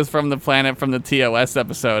 Maybe he was from the planet from the TOS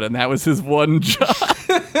episode, and that was his one job.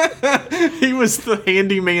 He was the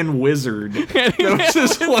handyman wizard. That was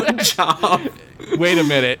his one job. Wait a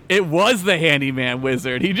minute, it was the handyman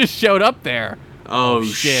wizard. He just showed up there. Oh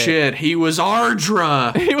shit. shit! He was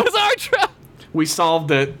Ardra. He was Ardra. We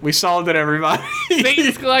solved it. We solved it, everybody.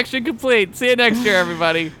 Satan's collection complete. See you next year,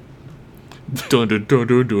 everybody. Dun, dun, dun,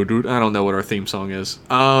 dun, dun, dun. I don't know what our theme song is.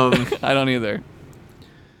 I don't either.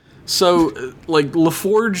 So, like,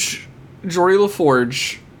 LaForge, Geordi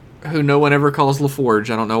LaForge, who no one ever calls LaForge.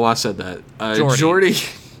 I don't know why I said that. Geordi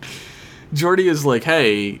is like,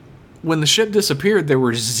 hey, when the ship disappeared, there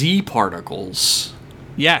were Z particles.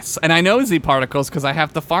 Yes, and I know Z particles because I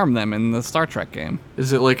have to farm them in the Star Trek game.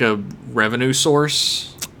 Is it like a revenue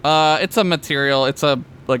source? It's a material. It's a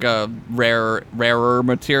rarer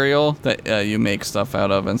material that you make stuff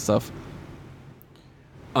out of and stuff.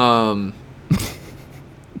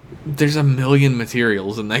 There's a million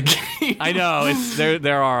materials in that game. I know it's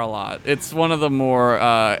there are a lot. It's one of the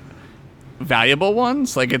more valuable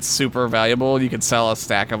ones. Like it's super valuable. You could sell a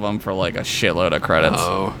stack of them for like a shitload of credits.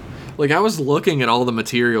 Oh. Like, I was looking at all the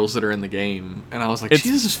materials that are in the game, and I was like, It's-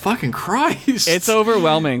 Jesus fucking Christ. It's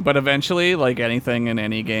overwhelming, but eventually, like anything in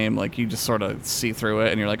any game, like you just sort of see through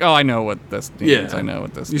it, and you're like, oh, I know what this needs. Yeah. I know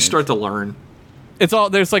what this. You needs. start to learn. It's all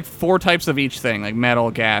there's like 4 types of each thing, like metal,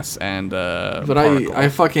 gas, and But particle. I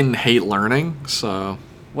fucking hate learning, so...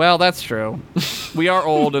 Well, that's true. We are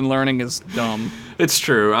old, and learning is dumb. It's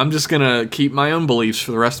true. I'm just gonna keep my own beliefs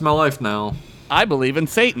for the rest of my life now. I believe in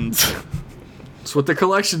Satan's. That's what the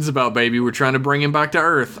collection's about, baby. We're trying to bring him back to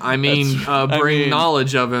Earth. I mean, bring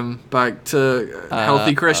knowledge of him back to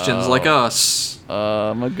healthy Christians like us.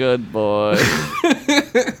 I'm a good boy.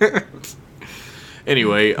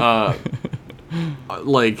 Anyway, like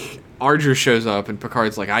Ardra shows up and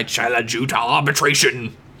Picard's like, I challenge you to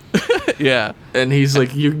arbitration. Yeah. And he's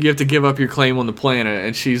like, you have to give up your claim on the planet.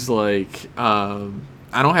 And she's like, I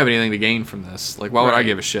don't have anything to gain from this. Like, why would I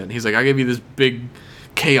give a shit? And he's like, I give you this big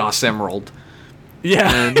Chaos Emerald.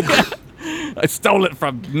 Yeah. And, I stole it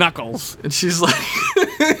from Knuckles. and she's like,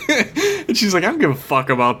 I don't give a fuck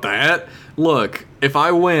about that. Look, if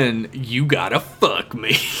I win, you gotta fuck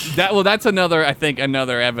me. That's another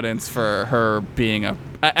evidence for her being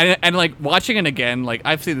and like watching it again, like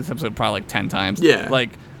I've seen this episode probably like 10 times. Yeah. Like,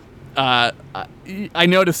 I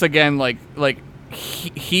noticed again, like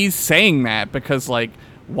he's saying that because like,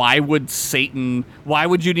 why would God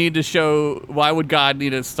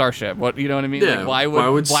need a starship? What, you know what I mean? Yeah. Like, why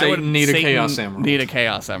would Satan need a Chaos Emerald? Need a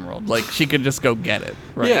Chaos Emerald. Like, she could just go get it.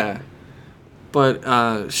 Right? Yeah.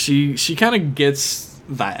 But she kind of gets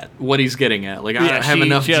what he's getting at. Like, I don't have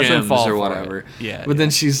enough gems or whatever. It. Yeah. But then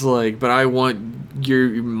she's like, but I want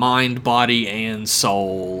your mind, body, and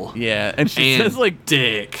soul. Yeah. And she says like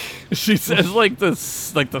dick. She says like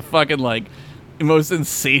this, like the fucking like most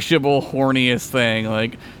insatiable, horniest thing.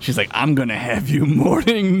 Like, she's like, I'm gonna have you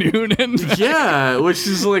morning, noon, and night. Yeah, which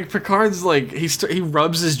is like Picard's like he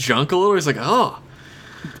rubs his junk a little. He's like, oh,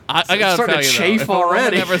 I gotta starting tell to you, chafe though,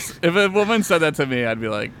 already. if a woman said that to me, I'd be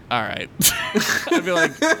like, all right. I'd be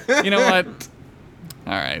like, you know what?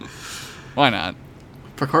 All right, why not?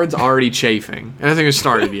 Picard's already chafing. I don't think it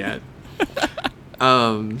started yet.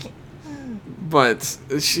 But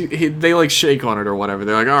they like shake on it or whatever.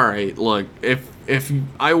 They're like, all right, look, if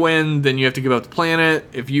I win, then you have to give up the planet.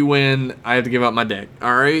 If you win, I have to give up my dick.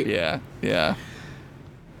 All right? Yeah, yeah.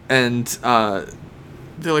 And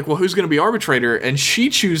they're like, well, who's going to be arbitrator? And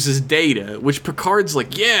she chooses Data, which Picard's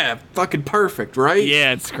like, yeah, fucking perfect, right?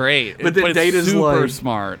 Yeah, it's great. But then it's Data's super like,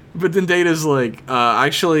 smart. But then Data's like,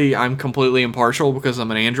 actually, I'm completely impartial because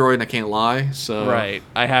I'm an android and I can't lie. So Right.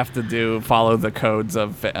 I have to follow the codes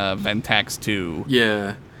of Ventax 2.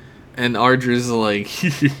 Yeah. And Ardra's like,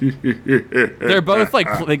 they're both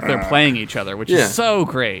like they're playing each other, which Yeah. is so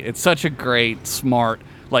great. It's such a great, smart,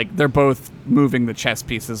 like they're both moving the chess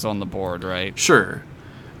pieces on the board, right? sure.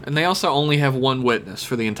 And they also only have one witness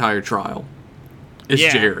for the entire trial. It's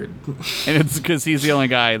Yeah. Jared. And it's because he's the only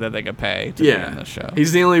guy that they could pay to be in the show.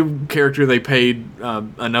 He's the only character they paid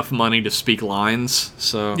enough money to speak lines.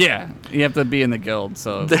 So Yeah, you have to be in the guild,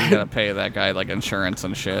 so you gotta pay that guy like insurance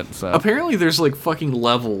and shit. So apparently there's like fucking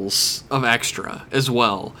levels of extra as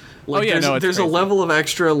well. Like, it's there's a crazy. level of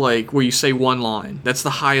extra like where you say one line. That's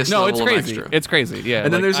the highest No, level it's of crazy. extra. It's crazy. Yeah.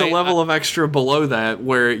 And then like, there's a level of extra below that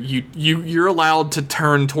where you're allowed to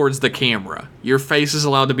turn towards the camera. Your face is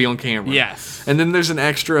allowed to be on camera. Yes. And then there's an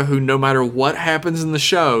extra who, no matter what happens in the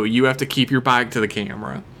show, you have to keep your back to the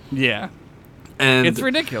camera. Yeah. And It's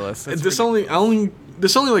ridiculous. this only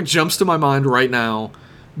like jumps to my mind right now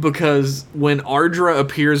because when Ardra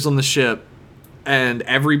appears on the ship and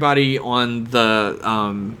everybody on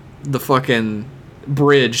the fucking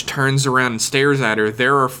bridge turns around and stares at her,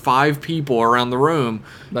 there are 5 people around the room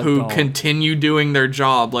who don't. continue doing their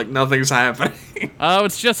job like nothing's happening. Oh,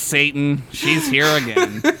 it's just Satan. She's here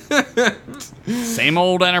again. Same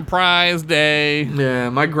old Enterprise day. Yeah,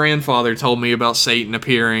 my grandfather told me about Satan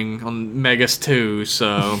appearing on Megas 2,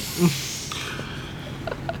 so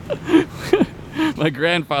My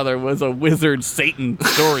grandfather was a wizard Satan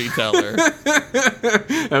storyteller.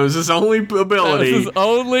 that was his only That was ability. his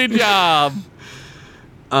only job.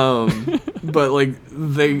 But like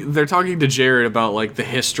they're talking to Jared about like the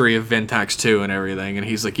history of Ventax 2 and everything, and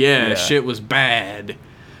he's like, yeah, shit was bad,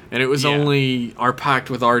 and it was only our pact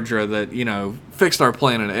with Ardra that, you know, fixed our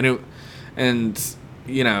planet, and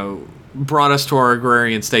you know, brought us to our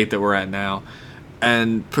agrarian state that we're at now.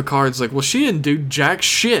 And Picard's like, well, she didn't do jack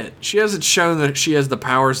shit. She hasn't shown that she has the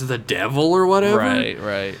powers of the devil or whatever.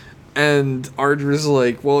 Right. And Ardra's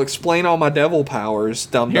like, well, explain all my devil powers,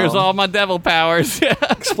 dum-dum. Here's all my devil powers.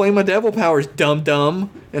 Explain my devil powers,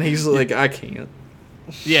 dum-dum. And he's like, I can't.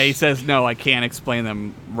 Yeah, he says, no, I can't explain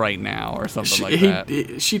them right now, or something like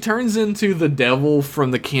that. She turns into the devil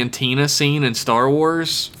from the cantina scene in Star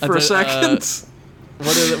Wars for a second.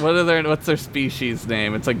 What's their species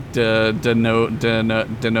name? It's like Denobian?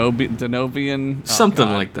 Oh, Something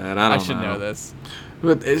God. like that. I don't know. I should know this.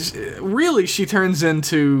 But really, she turns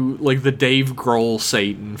into like the Dave Grohl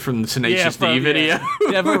Satan from the Tenacious D video.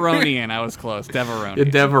 Deveronian, I was close. Deveronian. Yeah,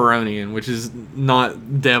 Deveronian, which is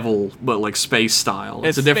not devil, but like space style.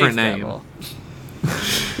 It's a different Space name. Devil.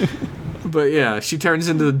 But yeah, she turns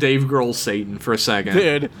into the Dave Grohl Satan for a second.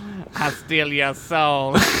 Dude, I steal your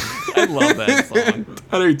soul. I love that song.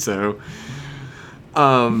 I do too.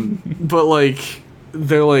 But like,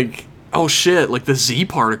 they're like, oh shit, like the Z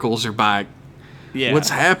particles are back. Yeah. What's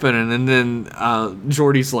happening? And then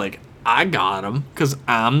Geordi's like, I got him because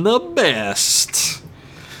I'm the best.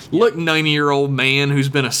 Look, 90-year-old man who's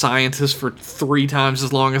been a scientist for 3 times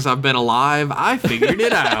as long as I've been alive. I figured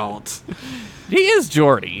it out. He is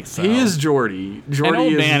Geordi. So. He is Geordi. An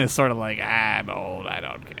old man is sort of like, I'm old, I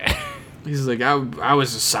don't care. He's like, I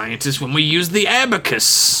was a scientist when we used the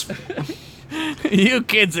abacus. You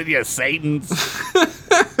kids and your Satans.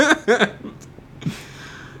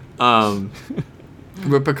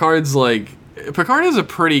 But Picard has a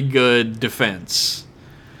pretty good defense.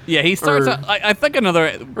 Yeah, he starts. I think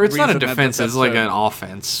another. Or it's not a reason that defense; this it's like episode- an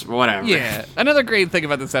offense, whatever. Yeah, another great thing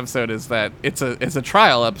about this episode is that it's a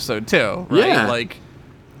trial episode too, right? Yeah. Like,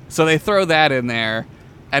 so they throw that in there,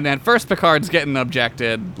 and then first Picard's getting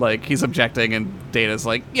objected, like he's objecting, and Data's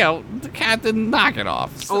like, the captain, knock it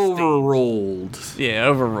off. Sustained. Overruled. Yeah,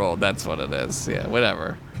 overruled. That's what it is. Yeah,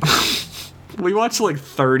 whatever. We watched like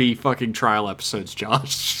 30 fucking trial episodes,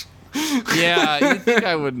 Josh. Yeah, you think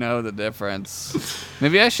I would know the difference?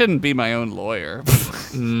 Maybe I shouldn't be my own lawyer.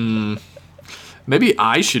 Maybe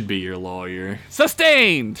I should be your lawyer.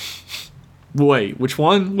 Sustained. Wait, which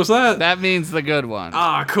one was that? That means the good one.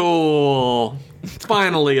 Ah, cool.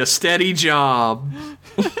 Finally, a steady job.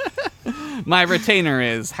 My retainer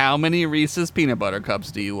is, how many Reese's peanut butter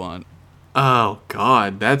cups do you want? Oh,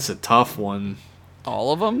 God, that's a tough one.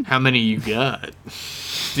 All of them? How many you got?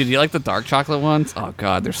 Dude, you like the dark chocolate ones? Oh,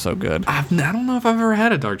 God, they're so good. I don't know if I've ever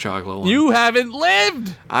had a dark chocolate one. You haven't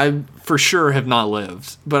lived! I for sure have not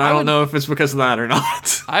lived, but I don't know if it's because of that or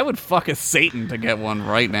not. I would fuck a Satan to get one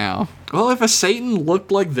right now. Well, if a Satan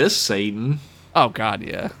looked like this Satan, Oh, God,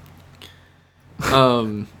 yeah.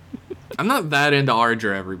 I'm not that into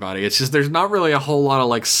Ardra, everybody. It's just there's not really a whole lot of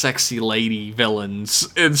like sexy lady villains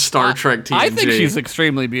in Star Trek TNG. I think she's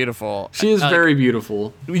extremely beaubeautiful. She is very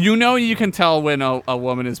beautiful. You can tell when a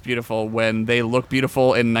woman is beautiful when they look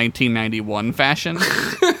beautiful in 1991 fashion.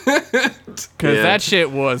 Because that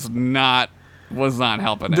shit was not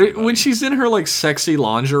helping anybody. When she's in her like sexy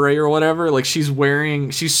lingerie or whatever, like she's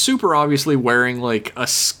super obviously wearing like a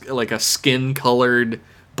skin colored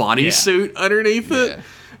bodysuit underneath it.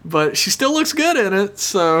 But she still looks good in it,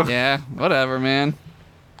 so... Yeah, whatever, man.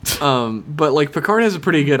 But, like, Picard has a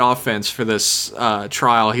pretty good offense for this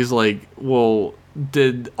trial. He's like, well,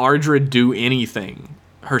 did Ardra do anything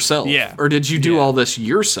herself? Yeah. Or did you do all this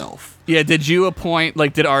yourself? Yeah, did you appoint...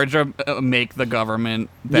 Like, did Ardra make the government...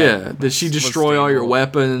 Did she destroy all your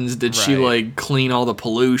weapons? Did she, Right. like, clean all the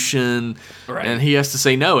pollution? Right. And he has to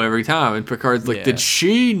say no every time. And Picard's like, did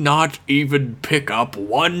she not even pick up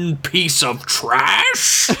one piece of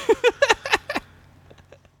trash?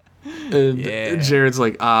 And Jared's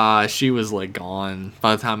like, she was, like, gone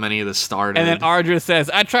by the time any of this started. And then Ardra says,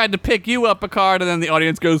 I tried to pick you up, Picard, and then the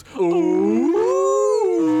audience goes, ooh.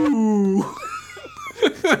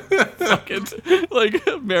 Fucking, like,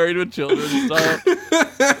 Married with Children style.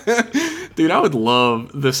 Dude, I would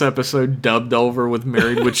love this episode dubbed over with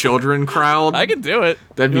Married with Children crowd. I can do it.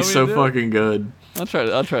 That'd You be want me so to do it? fucking good. I'll try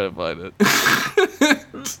to find it.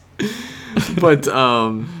 But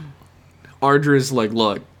Ardra's like,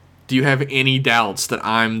 look, do you have any doubts that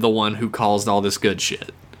I'm the one who caused all this good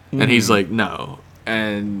shit? And he's like, no.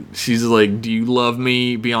 And she's like, do you love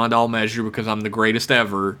me beyond all measure because I'm the greatest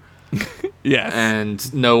ever? Yes.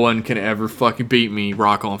 And no one can ever fucking beat me,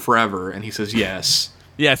 rock on forever. And he says, yes.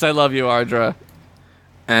 Yes, I love you, Ardra.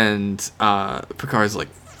 And Picard's like,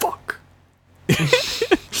 fuck.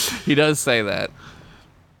 He does say that.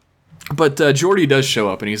 But Geordi does show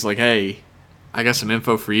up and he's like, hey, I got some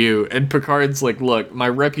info for you. And Picard's like, look, my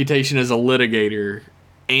reputation as a litigator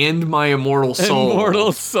and my immortal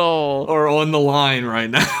soul are on the line right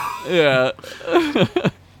now. Yeah.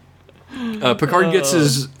 Picard gets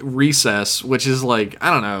his recess, which is like, I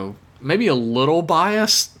don't know, maybe a little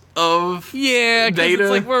biased of Yeah, because Data.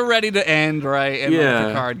 it's like we're ready to end, right? And Yeah. like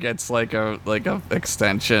Picard gets like a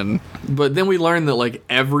extension. But then we learn that like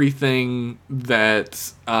everything that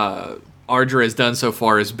Ardra has done so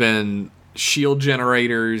far has been shield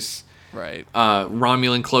generators, Right.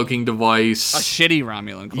 Romulan cloaking device, A shitty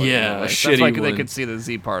Romulan cloaking Yeah, a device. shitty That's why they one. could see the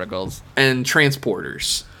Z particles. and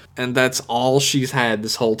transporters. And that's all she's had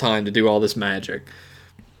this whole time to do all this magic.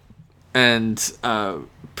 And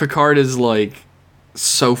Picard is like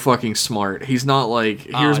so fucking smart. He's not like,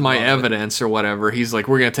 here's I my love it. evidence or whatever. He's like,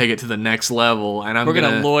 we're gonna take it to the next level, and We're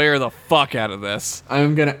gonna lawyer the fuck out of this.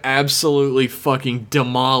 I'm gonna absolutely fucking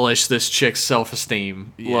demolish this chick's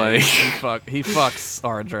self-esteem. Yeah, Like, he fucks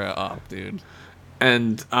Ardra up, dude.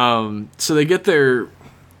 and so they get the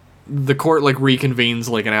court like reconvenes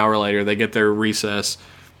like an hour later. They get their recess,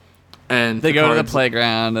 and They go to the Picard's-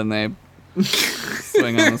 playground and they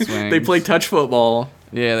Swing on the swing. They play touch football.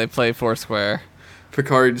 Yeah, they play Foursquare.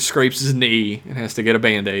 Picard scrapes his knee and has to get a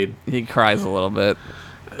Band-Aid. He cries a little bit.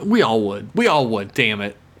 We all would, damn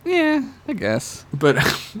it. Yeah, I guess. But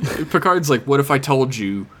Picard's like, what if I told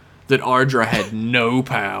you that Ardra had no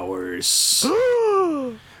powers?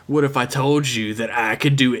 What if I told you that I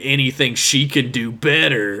could do anything she could do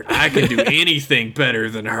better? I could do anything better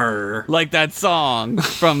than her. Like that song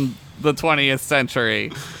from the 20th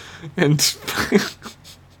century. And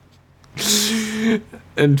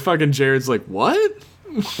and fucking Jared's like, what?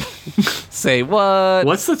 Say what?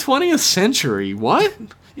 What's the 20th century? What?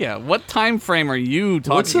 Yeah, what time frame are you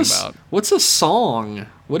talking about? What's a song?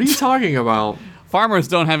 What are you talking about? Farmers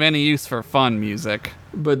don't have any use for fun music.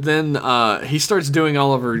 But then he starts doing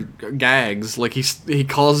all of her gags. Like he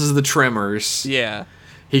causes the tremors. Yeah.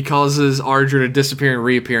 He causes Ardra to disappear and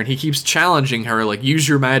reappear, and he keeps challenging her, like, use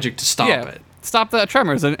your magic to stop it. Stop the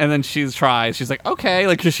tremors. And then she tries. She's like, okay,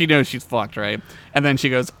 like, because she knows she's fucked, right? And then she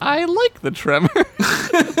goes, I like the tremor.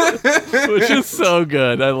 Which is so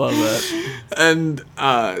good. I love that.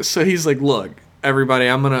 And so he's like, look, everybody,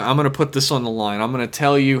 I'm gonna put this on the line. I'm gonna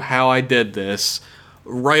tell you how I did this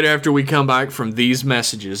right after we come back from these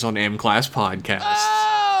messages on M Class Podcast.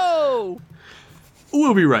 Oh!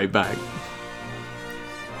 We'll be right back.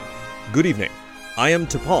 Good evening. I am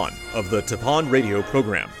Tapon of the Tapon Radio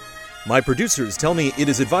program. My producers tell me it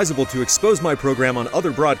is advisable to expose my program on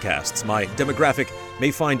other broadcasts my demographic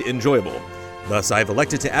may find enjoyable. Thus, I have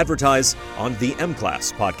elected to advertise on the M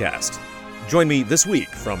Class podcast. Join me this week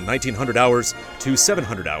from 1900 hours to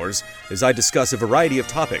 700 hours as I discuss a variety of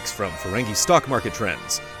topics from Ferengi stock market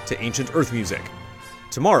trends to ancient Earth music.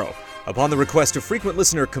 Tomorrow, upon the request of frequent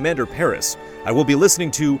listener Commander Paris, I will be listening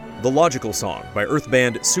to The Logical Song by Earth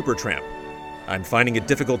band Supertramp. I'm finding it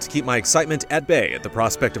difficult to keep my excitement at bay at the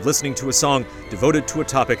prospect of listening to a song devoted to a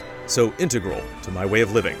topic so integral to my way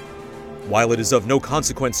of living. While it is of no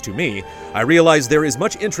consequence to me, I realize there is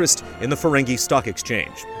much interest in the Ferengi Stock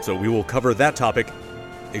Exchange, so we will cover that topic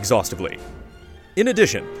exhaustively. In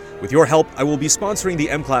addition, with your help, I will be sponsoring the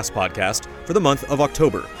M-Class podcast for the month of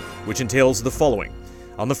October, which entails the following.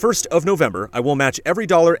 On the 1st of November, I will match every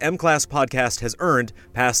dollar M-Class podcast has earned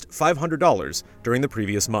past $500 during the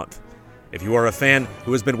previous month. If you are a fan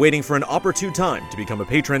who has been waiting for an opportune time to become a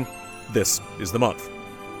patron, this is the month.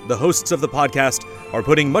 The hosts of the podcast are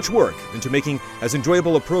putting much work into making as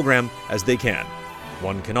enjoyable a program as they can.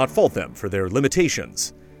 One cannot fault them for their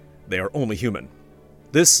limitations. They are only human.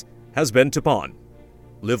 This has been Tapon.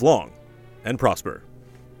 Live long and prosper.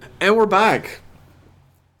 And we're back.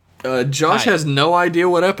 Josh Hi. has no idea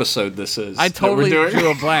what episode this is. I totally that we're doing.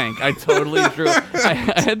 drew a blank. I totally drew. I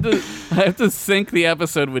have to sync the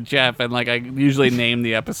episode with Jeff, and like I usually name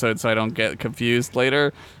the episode so I don't get confused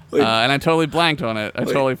later. And I totally blanked on it. I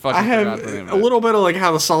totally fucking I forgot the name have of a it. little bit of like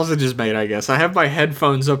how the sausage is made, I guess. I have my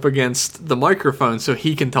headphones up against the microphone so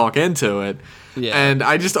he can talk into it. Yeah. And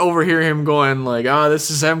I just overhear him going like,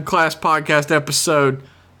 this is M-Class Podcast episode.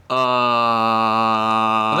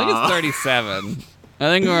 I think it's 37. I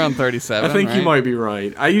think we're on 37. I think you right? might be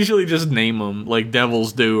right. I usually just name them like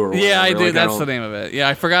devils do or whatever. Yeah, I do. Like, That's the name of it. Yeah,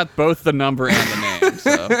 I forgot both the number and the name.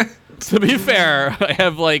 So to be fair, I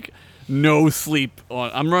have like no sleep on.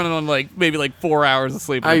 I'm running on like maybe like 4 hours of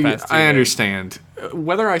sleep. In the past 2 I days. understand.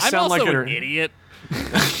 Whether I I'm sound also like it or an idiot.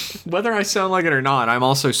 whether I sound like it or not, I'm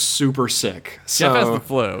also super sick. So, Jeff has the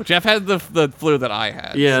flu. Jeff had the flu that I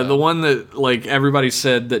had. yeah, so. the one that like everybody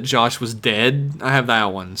said that Josh was dead. I have that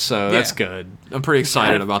one, so Yeah. that's good. I'm pretty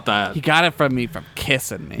excited about that. He got it from me from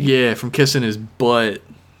kissing me. Yeah, from kissing his butt.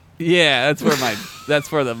 Yeah, that's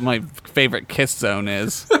where my favorite kiss zone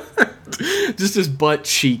is. Just his butt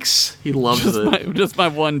cheeks. He loves it. just my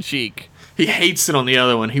one cheek. He hates it on the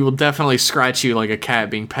other one. He will definitely scratch you like a cat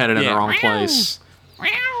being petted in the Yeah. wrong place.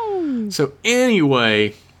 So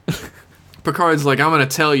anyway, Picard's like, I'm going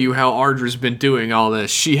to tell you how Ardra's been doing all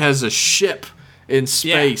this. She has a ship in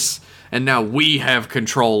space, and now we have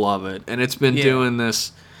control of it. And it's been doing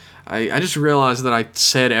this. I just realized that I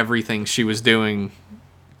said everything she was doing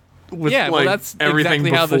with that's everything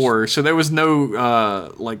exactly how before. So there was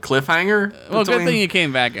no like cliffhanger. Well, good between- thing you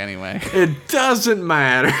came back anyway. It doesn't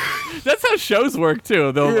matter. That's how shows work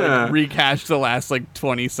too. They'll Yeah. like recache the last like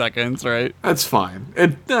 20 seconds, right? That's fine.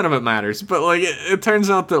 None of it matters. But like, it turns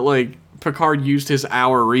out that like Picard used his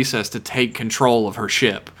hour recess to take control of her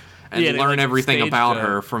ship and Yeah, they, learn like, everything staged about a-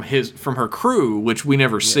 her from her crew, which we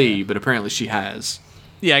never see, but apparently she has.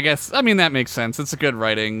 Yeah, I guess. I mean, that makes sense. It's a good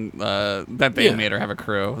writing that they Yeah. made her have a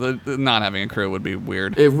crew. The not having a crew would be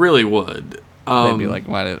weird. It really would. They'd be like,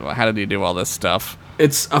 how did he do all this stuff?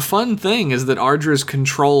 It's a fun thing is that Ardra's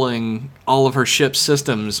controlling all of her ship's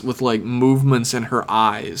systems with like movements in her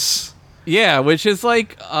eyes. Yeah, which is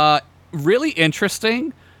like really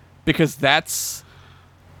interesting because that's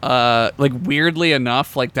like weirdly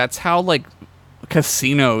enough, like that's how like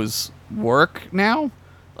casinos work now.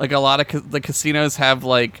 Like a lot of the casinos have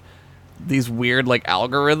like these weird like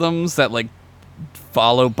algorithms that like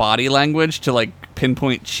follow body language to like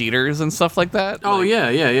pinpoint cheaters and stuff like that. Oh like,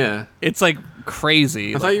 yeah. It's like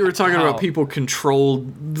crazy. I thought you were talking about people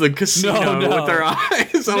controlled the casino with their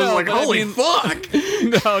eyes. I was like, holy fuck.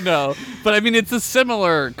 No. But I mean, it's a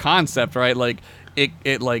similar concept, right? Like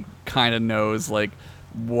it like kind of knows like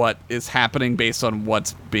what is happening based on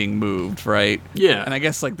what's being moved, right? Yeah. And I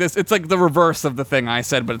guess like this, it's like the reverse of the thing I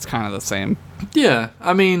said, but it's kind of the same. Yeah.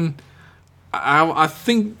 I mean, I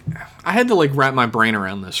think I had to like wrap my brain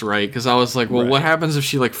around this, right? Because I was like, well, what happens if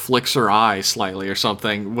she like flicks her eye slightly or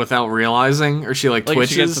something without realizing, or she like twitches?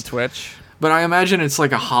 She gets a twitch. But I imagine it's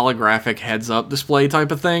like a holographic heads-up display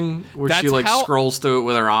type of thing, where she like scrolls through it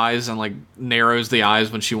with her eyes and like narrows the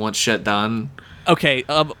eyes when she wants shit done. Okay,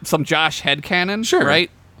 some Josh headcanon, sure,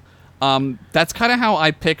 right? That's kind of how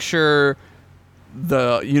I picture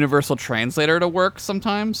the Universal Translator to work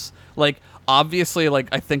sometimes. Like, obviously, like,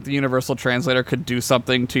 I think the Universal Translator could do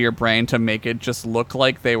something to your brain to make it just look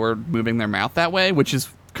like they were moving their mouth that way, which is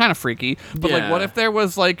kind of freaky. But, like, what if there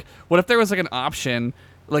was an option,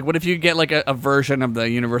 like, what if you get, like, a version of the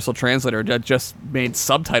Universal Translator that just made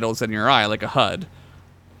subtitles in your eye, like a HUD?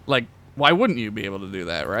 Like, why wouldn't you be able to do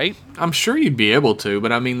that, right? I'm sure you'd be able to,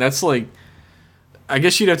 but I mean, that's like... I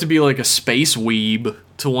guess you'd have to be like a space weeb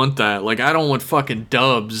to want that. Like, I don't want fucking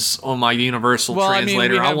dubs on my Universal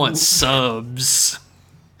Translator. I want subs.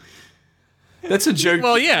 That's a joke.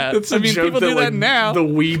 Well, yeah. That's a joke people do that now. The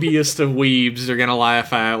weebiest of weebs are gonna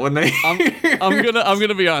laugh at when they. I'm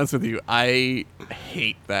gonna be honest with you. I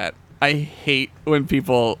hate that. I hate when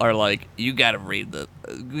people are like, you gotta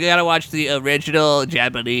watch the original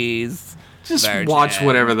Japanese. Just watch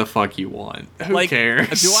whatever the fuck you want. Who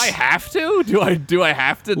cares? Do I have to? Do I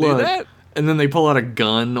have to do that? And then they pull out a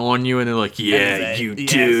gun on you, and they're like, "Yeah, you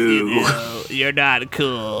do. You're not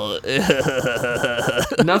cool."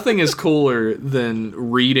 Nothing is cooler than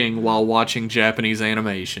reading while watching Japanese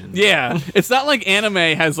animation. Yeah, it's not like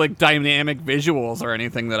anime has like dynamic visuals or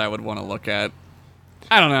anything that I would want to look at.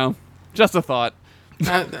 I don't know. Just a thought.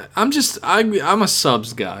 I'm a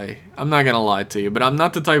subs guy. I'm not gonna lie to you, but I'm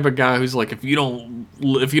not the type of guy who's like, if you don't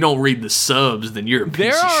read the subs, then you're a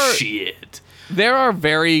piece of shit. There are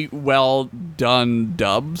very well done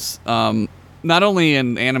dubs, not only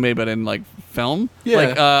in anime but in like film. Yeah.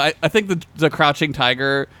 Like I think the Crouching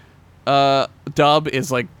Tiger dub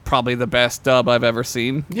is like probably the best dub I've ever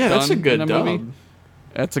seen. Yeah, that's a good dub. Movie.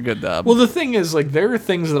 That's a good dub. Well, the thing is, like, there are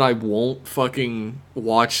things that I won't fucking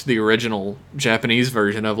watch the original Japanese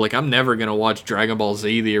version of. Like, I'm never gonna watch Dragon Ball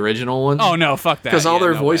Z, the original one. Oh no, fuck that! Because all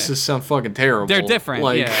their voices sound fucking terrible. They're different.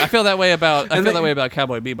 Like, yeah, I feel that way about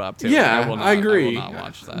Cowboy Bebop too. Yeah, I agree. I will not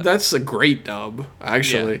watch that. That's a great dub,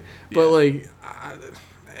 actually. Yeah. But like,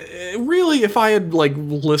 really, if I had like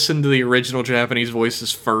listened to the original Japanese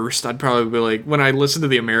voices first, I'd probably be like, when I listened to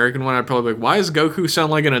the American one, I'd probably be like, why does Goku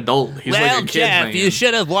sound like an adult? He's like a kid, Jeff, man. You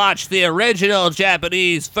should have watched the original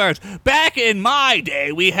Japanese first. Back in my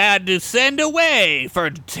day, we had to send away for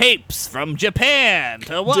tapes from Japan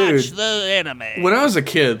to watch the anime. When I was a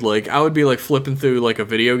kid, like, I would be like flipping through like a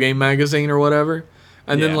video game magazine or whatever.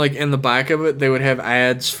 And then, like, in the back of it, they would have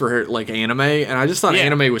ads for, like, anime. And I just thought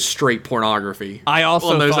anime was straight pornography. I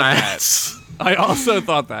also those thought ads. that. I also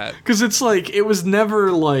thought that. Because it's, like, it was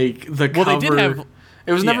never, like, the cover. Well, they did have...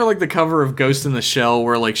 It was never, like, the cover of Ghost in the Shell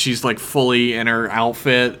where, like, she's, like, fully in her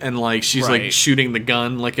outfit and, like, she's, like, shooting the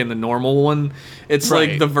gun, like, in the normal one. It's,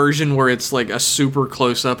 like, the version where it's, like, a super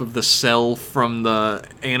close-up of the cell from the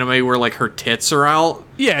anime where, like, her tits are out.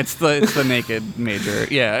 Yeah, it's the naked major.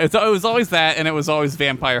 Yeah, it was always that, and it was always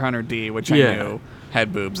Vampire Hunter D, which I knew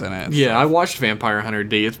had boobs in it. Yeah, so. I watched Vampire Hunter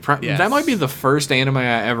D. That might be the first anime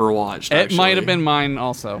I ever watched, It might have been mine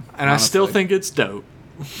also. And honestly. I still think it's dope.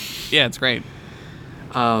 Yeah, it's great.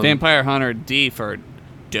 Vampire Hunter D for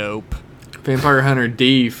dope. Vampire Hunter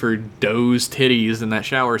D for Doe's titties in that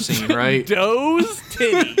shower scene, right? Doe's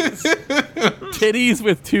titties. Titties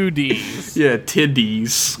with 2 Ds. Yeah,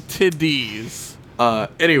 tiddies. Tiddies.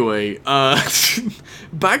 Anyway,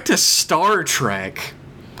 back to Star Trek.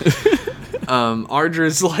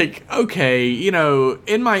 Ardra's like, okay, you know,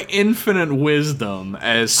 in my infinite wisdom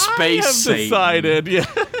as space Satan,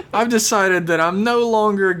 I've decided that I'm no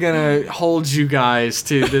longer gonna hold you guys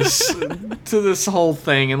to this whole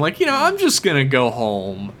thing, and like, you know, I'm just gonna go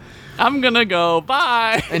home. I'm gonna go.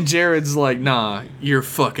 Bye. And Jared's like, nah, you're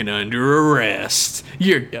fucking under arrest.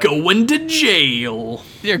 You're going to jail.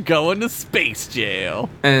 You're going to space jail.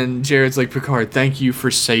 And Jared's like, Picard, thank you for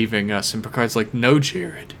saving us. And Picard's like, no,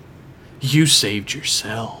 Jared. You saved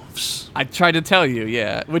yourselves. I tried to tell you,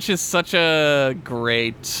 yeah. Which is such a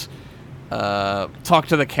great talk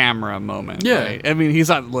to the camera moment. Yeah. Right? I mean, he's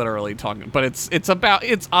not literally talking, but it's about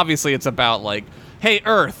like, hey,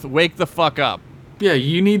 Earth, wake the fuck up. Yeah,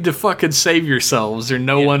 you need to fucking save yourselves, or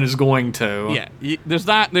no one is going to. Yeah,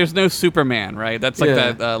 there's no Superman, right? That's like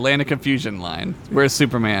that Land of Confusion line. Where's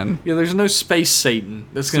Superman? Yeah, there's no space Satan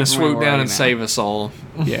that's going to swoop down and save us all.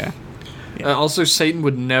 Yeah. Also, Satan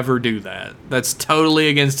would never do that. That's totally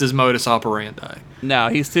against his modus operandi. No,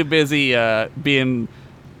 he's too busy being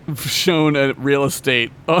shown at real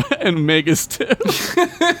estate and Megastic.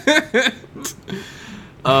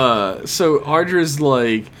 So Ardra's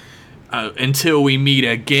like, until we meet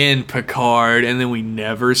again, Picard, and then we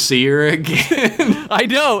never see her again. I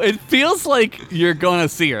know, it feels like you're gonna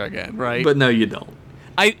see her again, right? But no, you don't.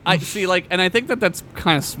 I see, like, and I think that's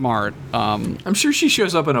kind of smart. I'm sure she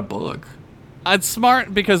shows up in a book. It's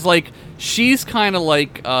smart because, like, she's kind of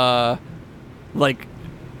like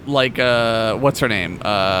what's her name?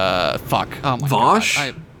 Fuck. Oh my Vosh?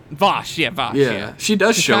 God. Vosh, yeah, Vosh. Yeah, she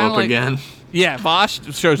does show up again. Yeah, Vosh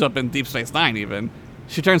shows up in Deep Space Nine. Even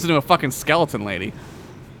she turns into a fucking skeleton lady.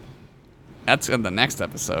 That's in the next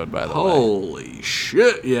episode, by the way. Holy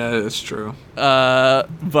shit! Yeah, that's true. So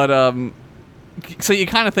you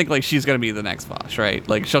kind of think like she's gonna be the next Vosh, right?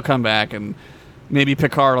 Like she'll come back and maybe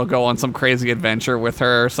Picard will go on some crazy adventure with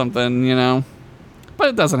her or something, you know? But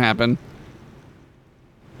it doesn't happen.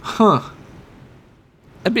 Huh.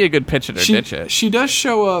 That'd be a good pitch it or ditch it. She does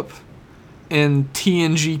show up in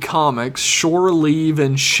TNG Comics, Shore Leave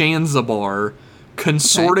and Shanzabar,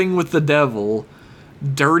 Consorting with the Devil,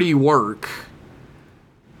 Dirty Work.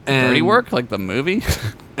 And, Dirty Work? Like the movie?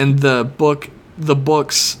 And the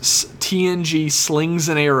books TNG Slings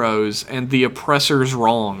and Arrows and The Oppressor's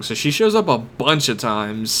Wrong. So she shows up a bunch of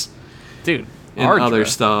times. Dude, in other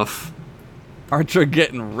stuff. Ardra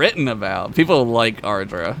getting written about. People like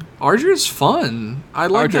Ardra. Ardra's fun. I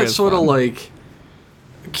like Ardra that is sort of fun. like...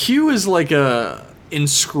 Q is like a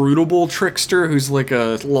inscrutable trickster who's like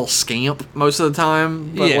a little scamp most of the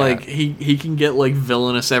time. But like he can get like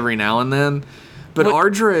villainous every now and then. But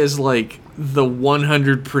Ardra is like the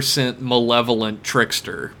 100% malevolent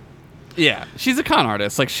trickster. Yeah, she's a con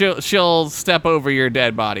artist. Like she'll step over your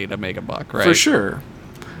dead body to make a buck, right? For sure.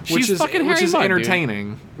 She's fucking Harry Mudd,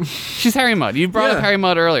 entertaining. Dude. She's Harry Mudd. You brought up Harry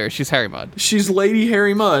Mudd earlier. She's Harry Mudd. She's Lady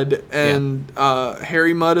Harry Mudd, and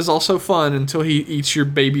Harry Mudd is also fun until he eats your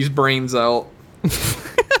baby's brains out.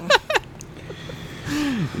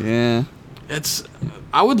 Yeah.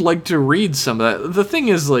 I would like to read some of that. The thing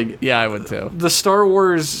is, like... Yeah, I would too. The Star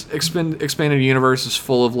Wars expanded universe is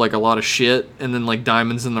full of, like, a lot of shit, and then, like,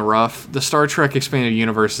 diamonds in the rough. The Star Trek expanded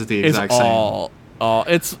universe is the exact same.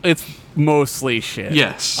 It's mostly shit.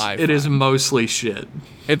 Yes, it is mostly shit.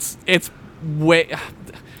 It's way...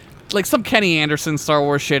 Like, some Kenny Anderson Star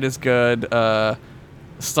Wars shit is good.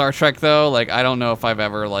 Star Trek, though, like, I don't know if I've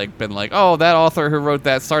ever, like, been like, oh, that author who wrote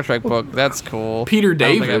that Star Trek book, that's cool. Peter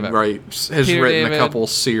David has written a couple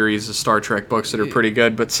series of Star Trek books that are pretty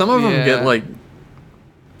good, but some of them get, like,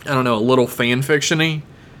 I don't know, a little fan fiction-y.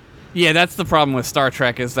 Yeah, that's the problem with Star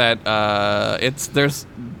Trek, is that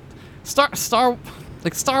Star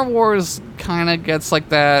Wars kind of gets like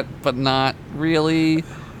that, but not really.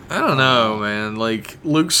 I don't know, man. Like,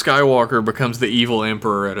 Luke Skywalker becomes the evil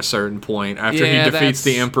Emperor at a certain point after he defeats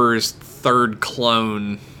the Emperor's third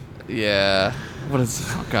clone. Yeah. What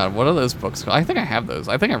are those books called? I think I have those.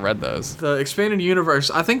 I think I read those. The expanded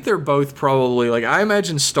universe, I think they're both probably, like, I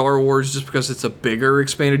imagine Star Wars, just because it's a bigger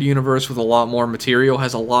expanded universe with a lot more material,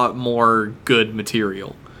 has a lot more good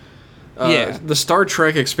material. The Star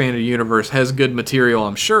Trek expanded universe has good material,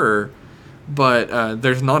 I'm sure, but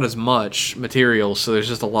there's not as much material, so there's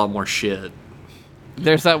just a lot more shit.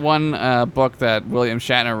 There's that one book that William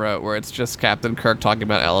Shatner wrote where it's just Captain Kirk talking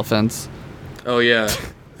about elephants. Oh, yeah.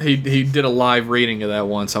 He did a live reading of that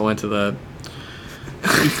once. I went to that.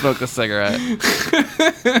 He smoked a cigarette.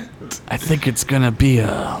 I think it's going to be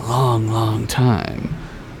a long, long time.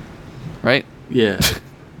 Right? Yeah.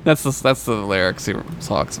 That's the lyrics he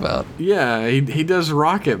talks about. Yeah, he does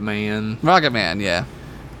Rocket Man. Rocket Man, yeah.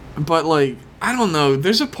 But, like, I don't know.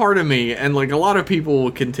 There's a part of me, and, like, a lot of people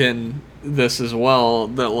will contend this as well,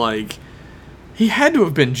 that, like, he had to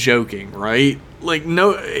have been joking, right? Like,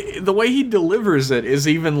 no, the way he delivers it is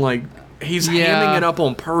even, like, he's hamming it up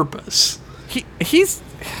on purpose.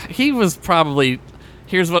 He was probably...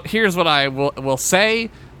 Here's what I will say.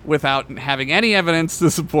 without having any evidence to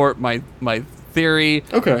support my theory.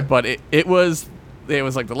 Okay. But it was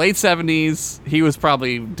like the late 70s. He was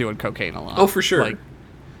probably doing cocaine a lot. Oh, for sure. Like,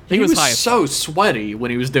 he was high so sweaty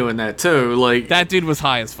when he was doing that too. Like that dude was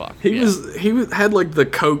high as fuck. he had like the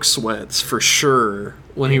coke sweats for sure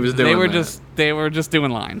when he was doing They were just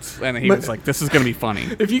doing lines, and he was like, "This is gonna be funny."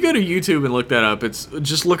 If you go to YouTube and look that up, it's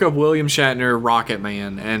just look up William Shatner Rocket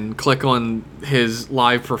Man and click on his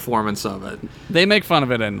live performance of it. They make fun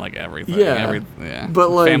of it in like everything. Yeah.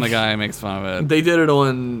 But, like, Family Guy makes fun of it. They did it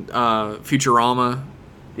on Futurama,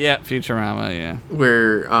 Yeah, Futurama. Yeah,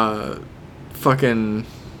 where fucking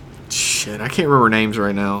shit, I can't remember names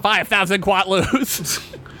right now. 5,000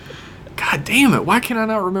 Quatloos. God damn it! Why can I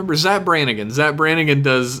not remember Zap Brannigan? Zap Brannigan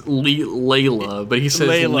does Layla, but he says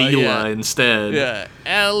Leela instead. Yeah,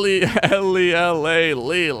 Leela.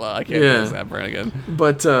 I can't remember Zap Brannigan.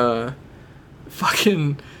 But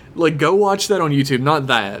fucking like go watch that on YouTube. Not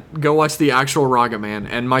that. Go watch the actual Rocket Man.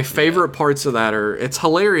 And my favorite parts of that are it's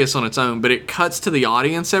hilarious on its own, but it cuts to the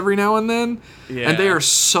audience every now and then, and they are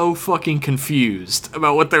so fucking confused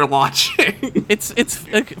about what they're watching. It's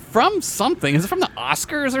like from something. Is it from the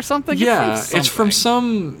Oscars or something? Yeah, it's from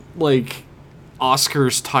some like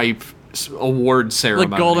Oscars type award ceremony,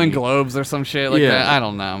 like Golden Globes or some shit like that. I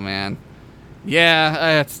don't know, man. Yeah,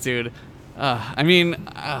 that's dude. I mean,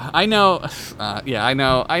 I know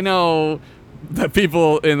that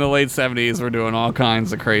people in the late 70s were doing all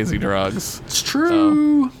kinds of crazy drugs. It's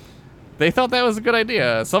true. So they thought that was a good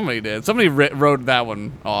idea. Somebody did. Somebody wrote that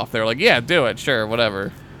one off. They were like, yeah, do it. Sure,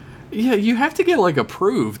 whatever. Yeah, you have to get, like,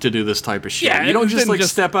 approved to do this type of shit. Yeah, you don't just, like,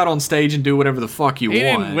 step out on stage and do whatever the fuck you want. He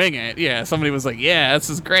didn't wing it. Yeah, somebody was like, yeah, this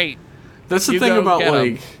is great. That's the thing about,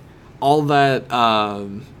 like, all that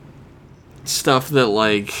stuff that,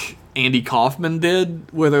 like, Andy Kaufman did,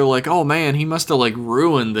 where they're like, oh man, he must have like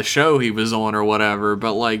ruined the show he was on or whatever,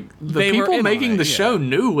 but like the people making the show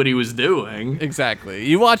knew what he was doing. Exactly.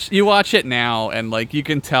 You watch it now and like you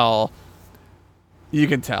can tell,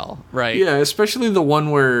 right? Yeah, especially the one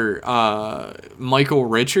where Michael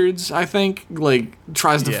Richards, I think, like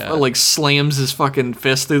tries to like slams his fucking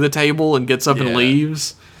fist through the table and gets up and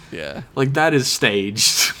leaves. Yeah. Like that is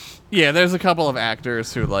staged. Yeah, there's a couple of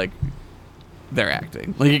actors who like they're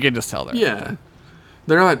acting. Like you can just tell they're acting.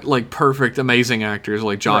 They're not like perfect, amazing actors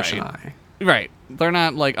like Josh and I. Right. They're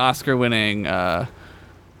not like Oscar-winning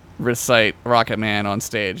recite Rocket Man on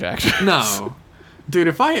stage actors. No. Dude,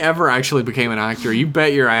 if I ever actually became an actor, you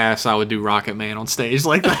bet your ass I would do Rocket Man on stage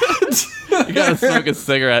like that. You gotta smoke a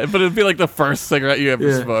cigarette. But it'd be like the first cigarette you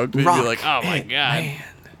ever smoked. You'd be like, oh my god. Man.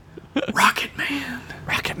 Rocket Man.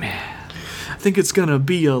 Rocket Man. I think it's gonna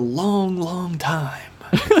be a long, long time.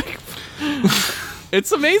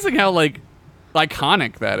 It's amazing how like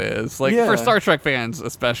iconic that is. Like for Star Trek fans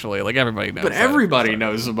especially, like everybody knows. But everybody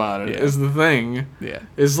knows about it is the thing. Yeah.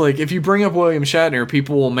 Is like if you bring up William Shatner,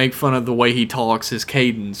 people will make fun of the way he talks, his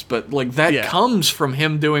cadence, but like that comes from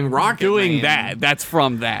him doing Rocket Man. That's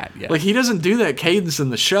from that. Yeah. Like he doesn't do that cadence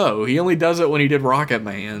in the show. He only does it when he did Rocket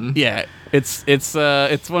Man. Yeah. It's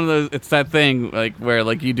one of those. It's that thing like where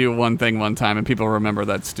like you do one thing one time and people remember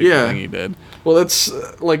that stupid thing you did. Well, that's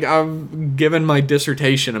like I've given my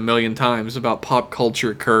dissertation a million times about pop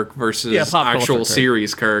culture Kirk versus actual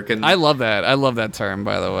series Kirk, and I love that. I love that term,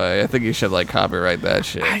 by the way. I think you should like copyright that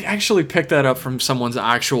shit. I actually picked that up from someo's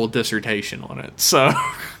actual dissertation on it. So,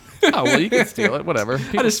 oh well, you can steal it. Whatever.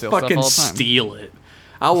 People I just steal fucking stuff all the time. steal it.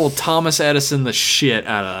 I will Thomas Edison the shit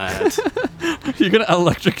out of that. You're gonna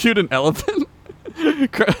electrocute an elephant? I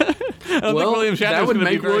don't think William Shatner's that would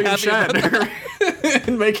make William Shatner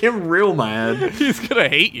and make him real mad. He's gonna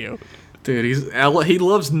hate you, dude. He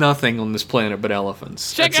loves nothing on this planet but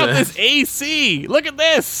elephants. Check out this AC. Look at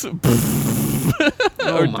this.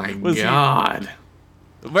 Oh my god!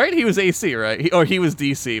 Right, he was AC, right? He was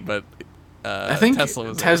DC, but I think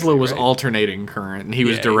Tesla was alternating current, and he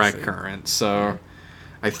was direct AC. Current. So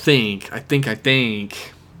I think.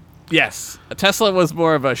 Yes, Tesla was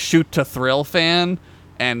more of a shoot to thrill fan,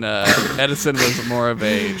 and Edison was more of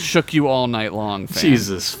a shook you all night long fan.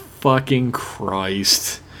 Jesus fucking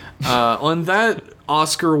Christ! On that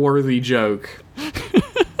Oscar-worthy joke,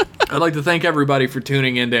 I'd like to thank everybody for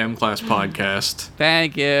tuning in to M-Class Podcast.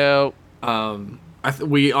 Thank you.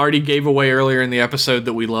 We already gave away earlier in the episode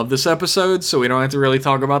that we love this episode, so we don't have to really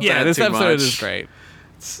talk about that too much. Yeah, this episode is great.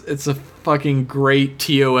 It's a fucking great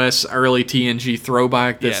TOS early TNG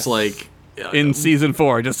throwback that's like in season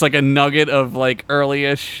 4, just like a nugget of like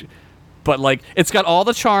early-ish, but like it's got all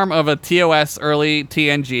the charm of a TOS early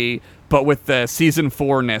TNG, but with the season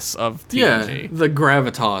 4-ness of TNG. Yeah, the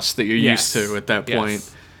gravitas that you're used to at that point.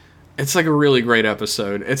 It's like a really great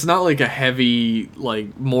episode. It's not like a heavy,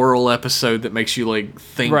 like, moral episode that makes you, like,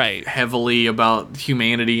 think heavily about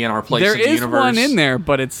humanity and our place in the universe. There is one in there,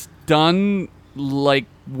 but it's done, like,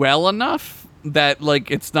 well enough that, like,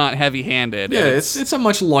 it's not heavy-handed. Yeah, it's a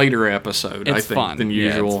much lighter episode, I think, fun. than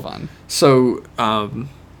usual. Yeah, it's fun. So,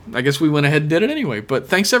 I guess we went ahead and did it anyway. But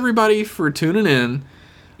thanks, everybody, for tuning in.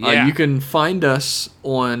 Yeah. You can find us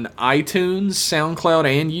on iTunes, SoundCloud,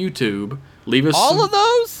 and YouTube. Leave us of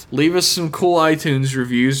those? Leave us some cool iTunes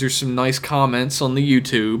reviews. There's some nice comments on the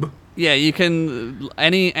YouTube. Yeah, you can.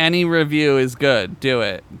 Any review is good. Do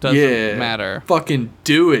it. Doesn't matter. Fucking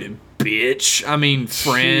do it, bitch. I mean,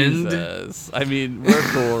 friend. Jesus. I mean, we're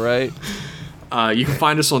cool, right? You can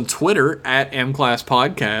find us on Twitter at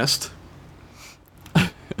mclasspodcast.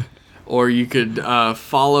 Or you could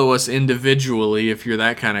follow us individually if you're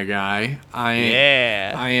that kind of guy. I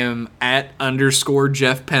am at _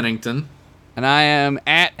 Jeff Pennington. And I am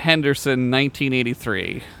at Henderson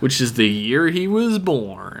 1983. Which is the year he was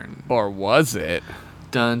born. Or was it?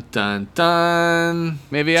 Dun, dun, dun.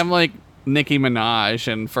 Maybe I'm like Nicki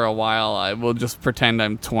Minaj, and for a while I will just pretend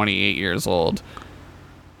I'm 28 years old.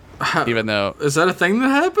 Even though... Is that a thing that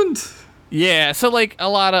happened? Yeah, so like a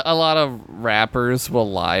lot of rappers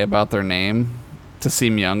will lie about their name to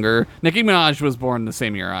seem younger. Nicki Minaj was born the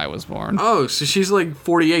same year I was born. Oh, so she's like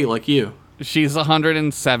 48 like you. She's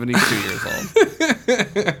 172 years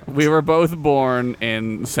old. We were both born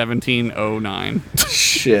in 1709.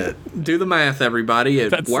 Shit. Do the math, everybody.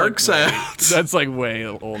 It works out. That's like way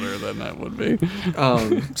older than that would be.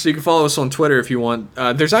 So you can follow us on Twitter if you want.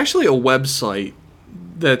 There's actually a website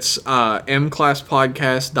that's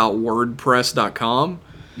mclasspodcast.wordpress.com.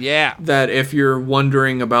 Yeah. That if you're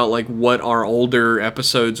wondering about like what our older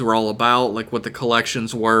episodes were all about, like what the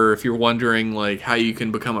collections were, if you're wondering like how you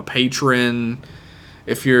can become a patron,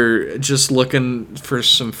 if you're just looking for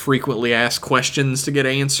some frequently asked questions to get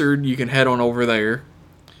answered, you can head on over there.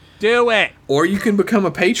 Do it. Or you can become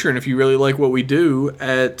a patron if you really like what we do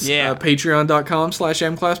at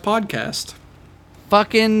patreon.com/mclasspodcast.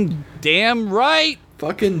 Fucking damn right.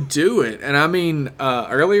 Fucking do it. And I mean,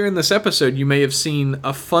 earlier in this episode, you may have seen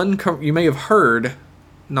a fun... you may have heard,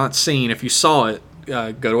 not seen. If you saw it,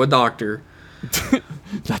 go to a doctor.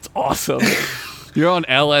 That's awesome. You're on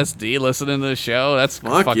LSD listening to the show? That's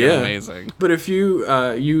fucking amazing. But if you...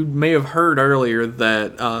 you may have heard earlier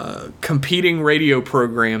that competing radio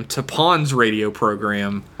program, Tapon's radio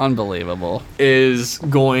program... Unbelievable. ...is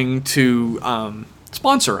going to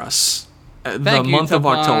sponsor us. The month of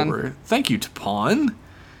October. Thank you, Tapon.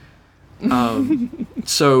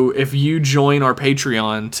 So if you join our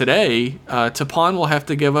Patreon today, Tapon will have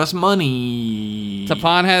to give us money.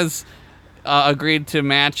 Tapon has agreed to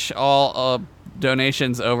match all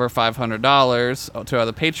donations over $500 to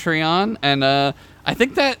the Patreon, and I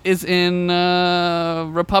think that is in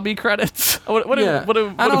Republic credits. I don't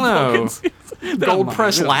know. Gold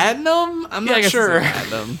Press Latinum? I'm not sure.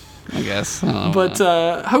 I guess. I don't know. But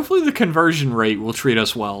hopefully the conversion rate will treat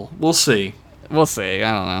us well. We'll see. I don't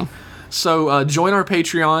know. So join our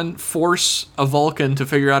Patreon, force a Vulcan to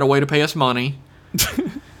figure out a way to pay us money,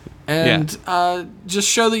 and just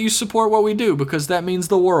show that you support what we do, because that means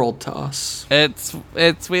the world to us.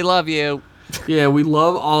 We love you. Yeah, we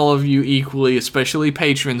love all of you equally, especially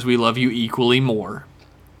patrons. We love you equally more.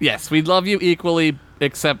 Yes, we love you equally,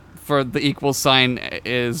 except for the equal sign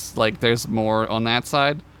is like there's more on that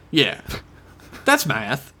side. Yeah. That's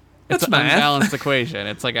math. It's an unbalanced equation.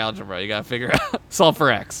 It's like algebra. You gotta figure out. Solve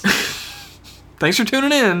for X. Thanks for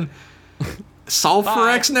tuning in. Solve for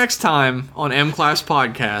X next time on M Class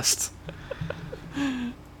Podcast.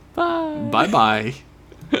 Bye. Bye-bye.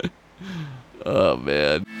 Oh,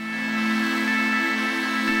 man.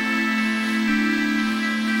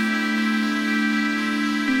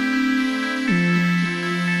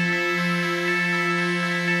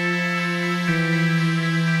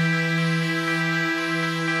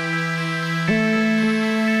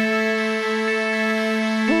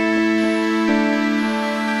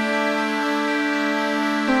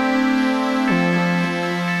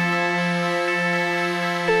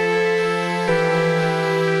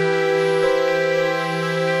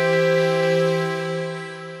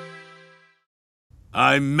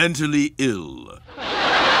 I'm mentally ill.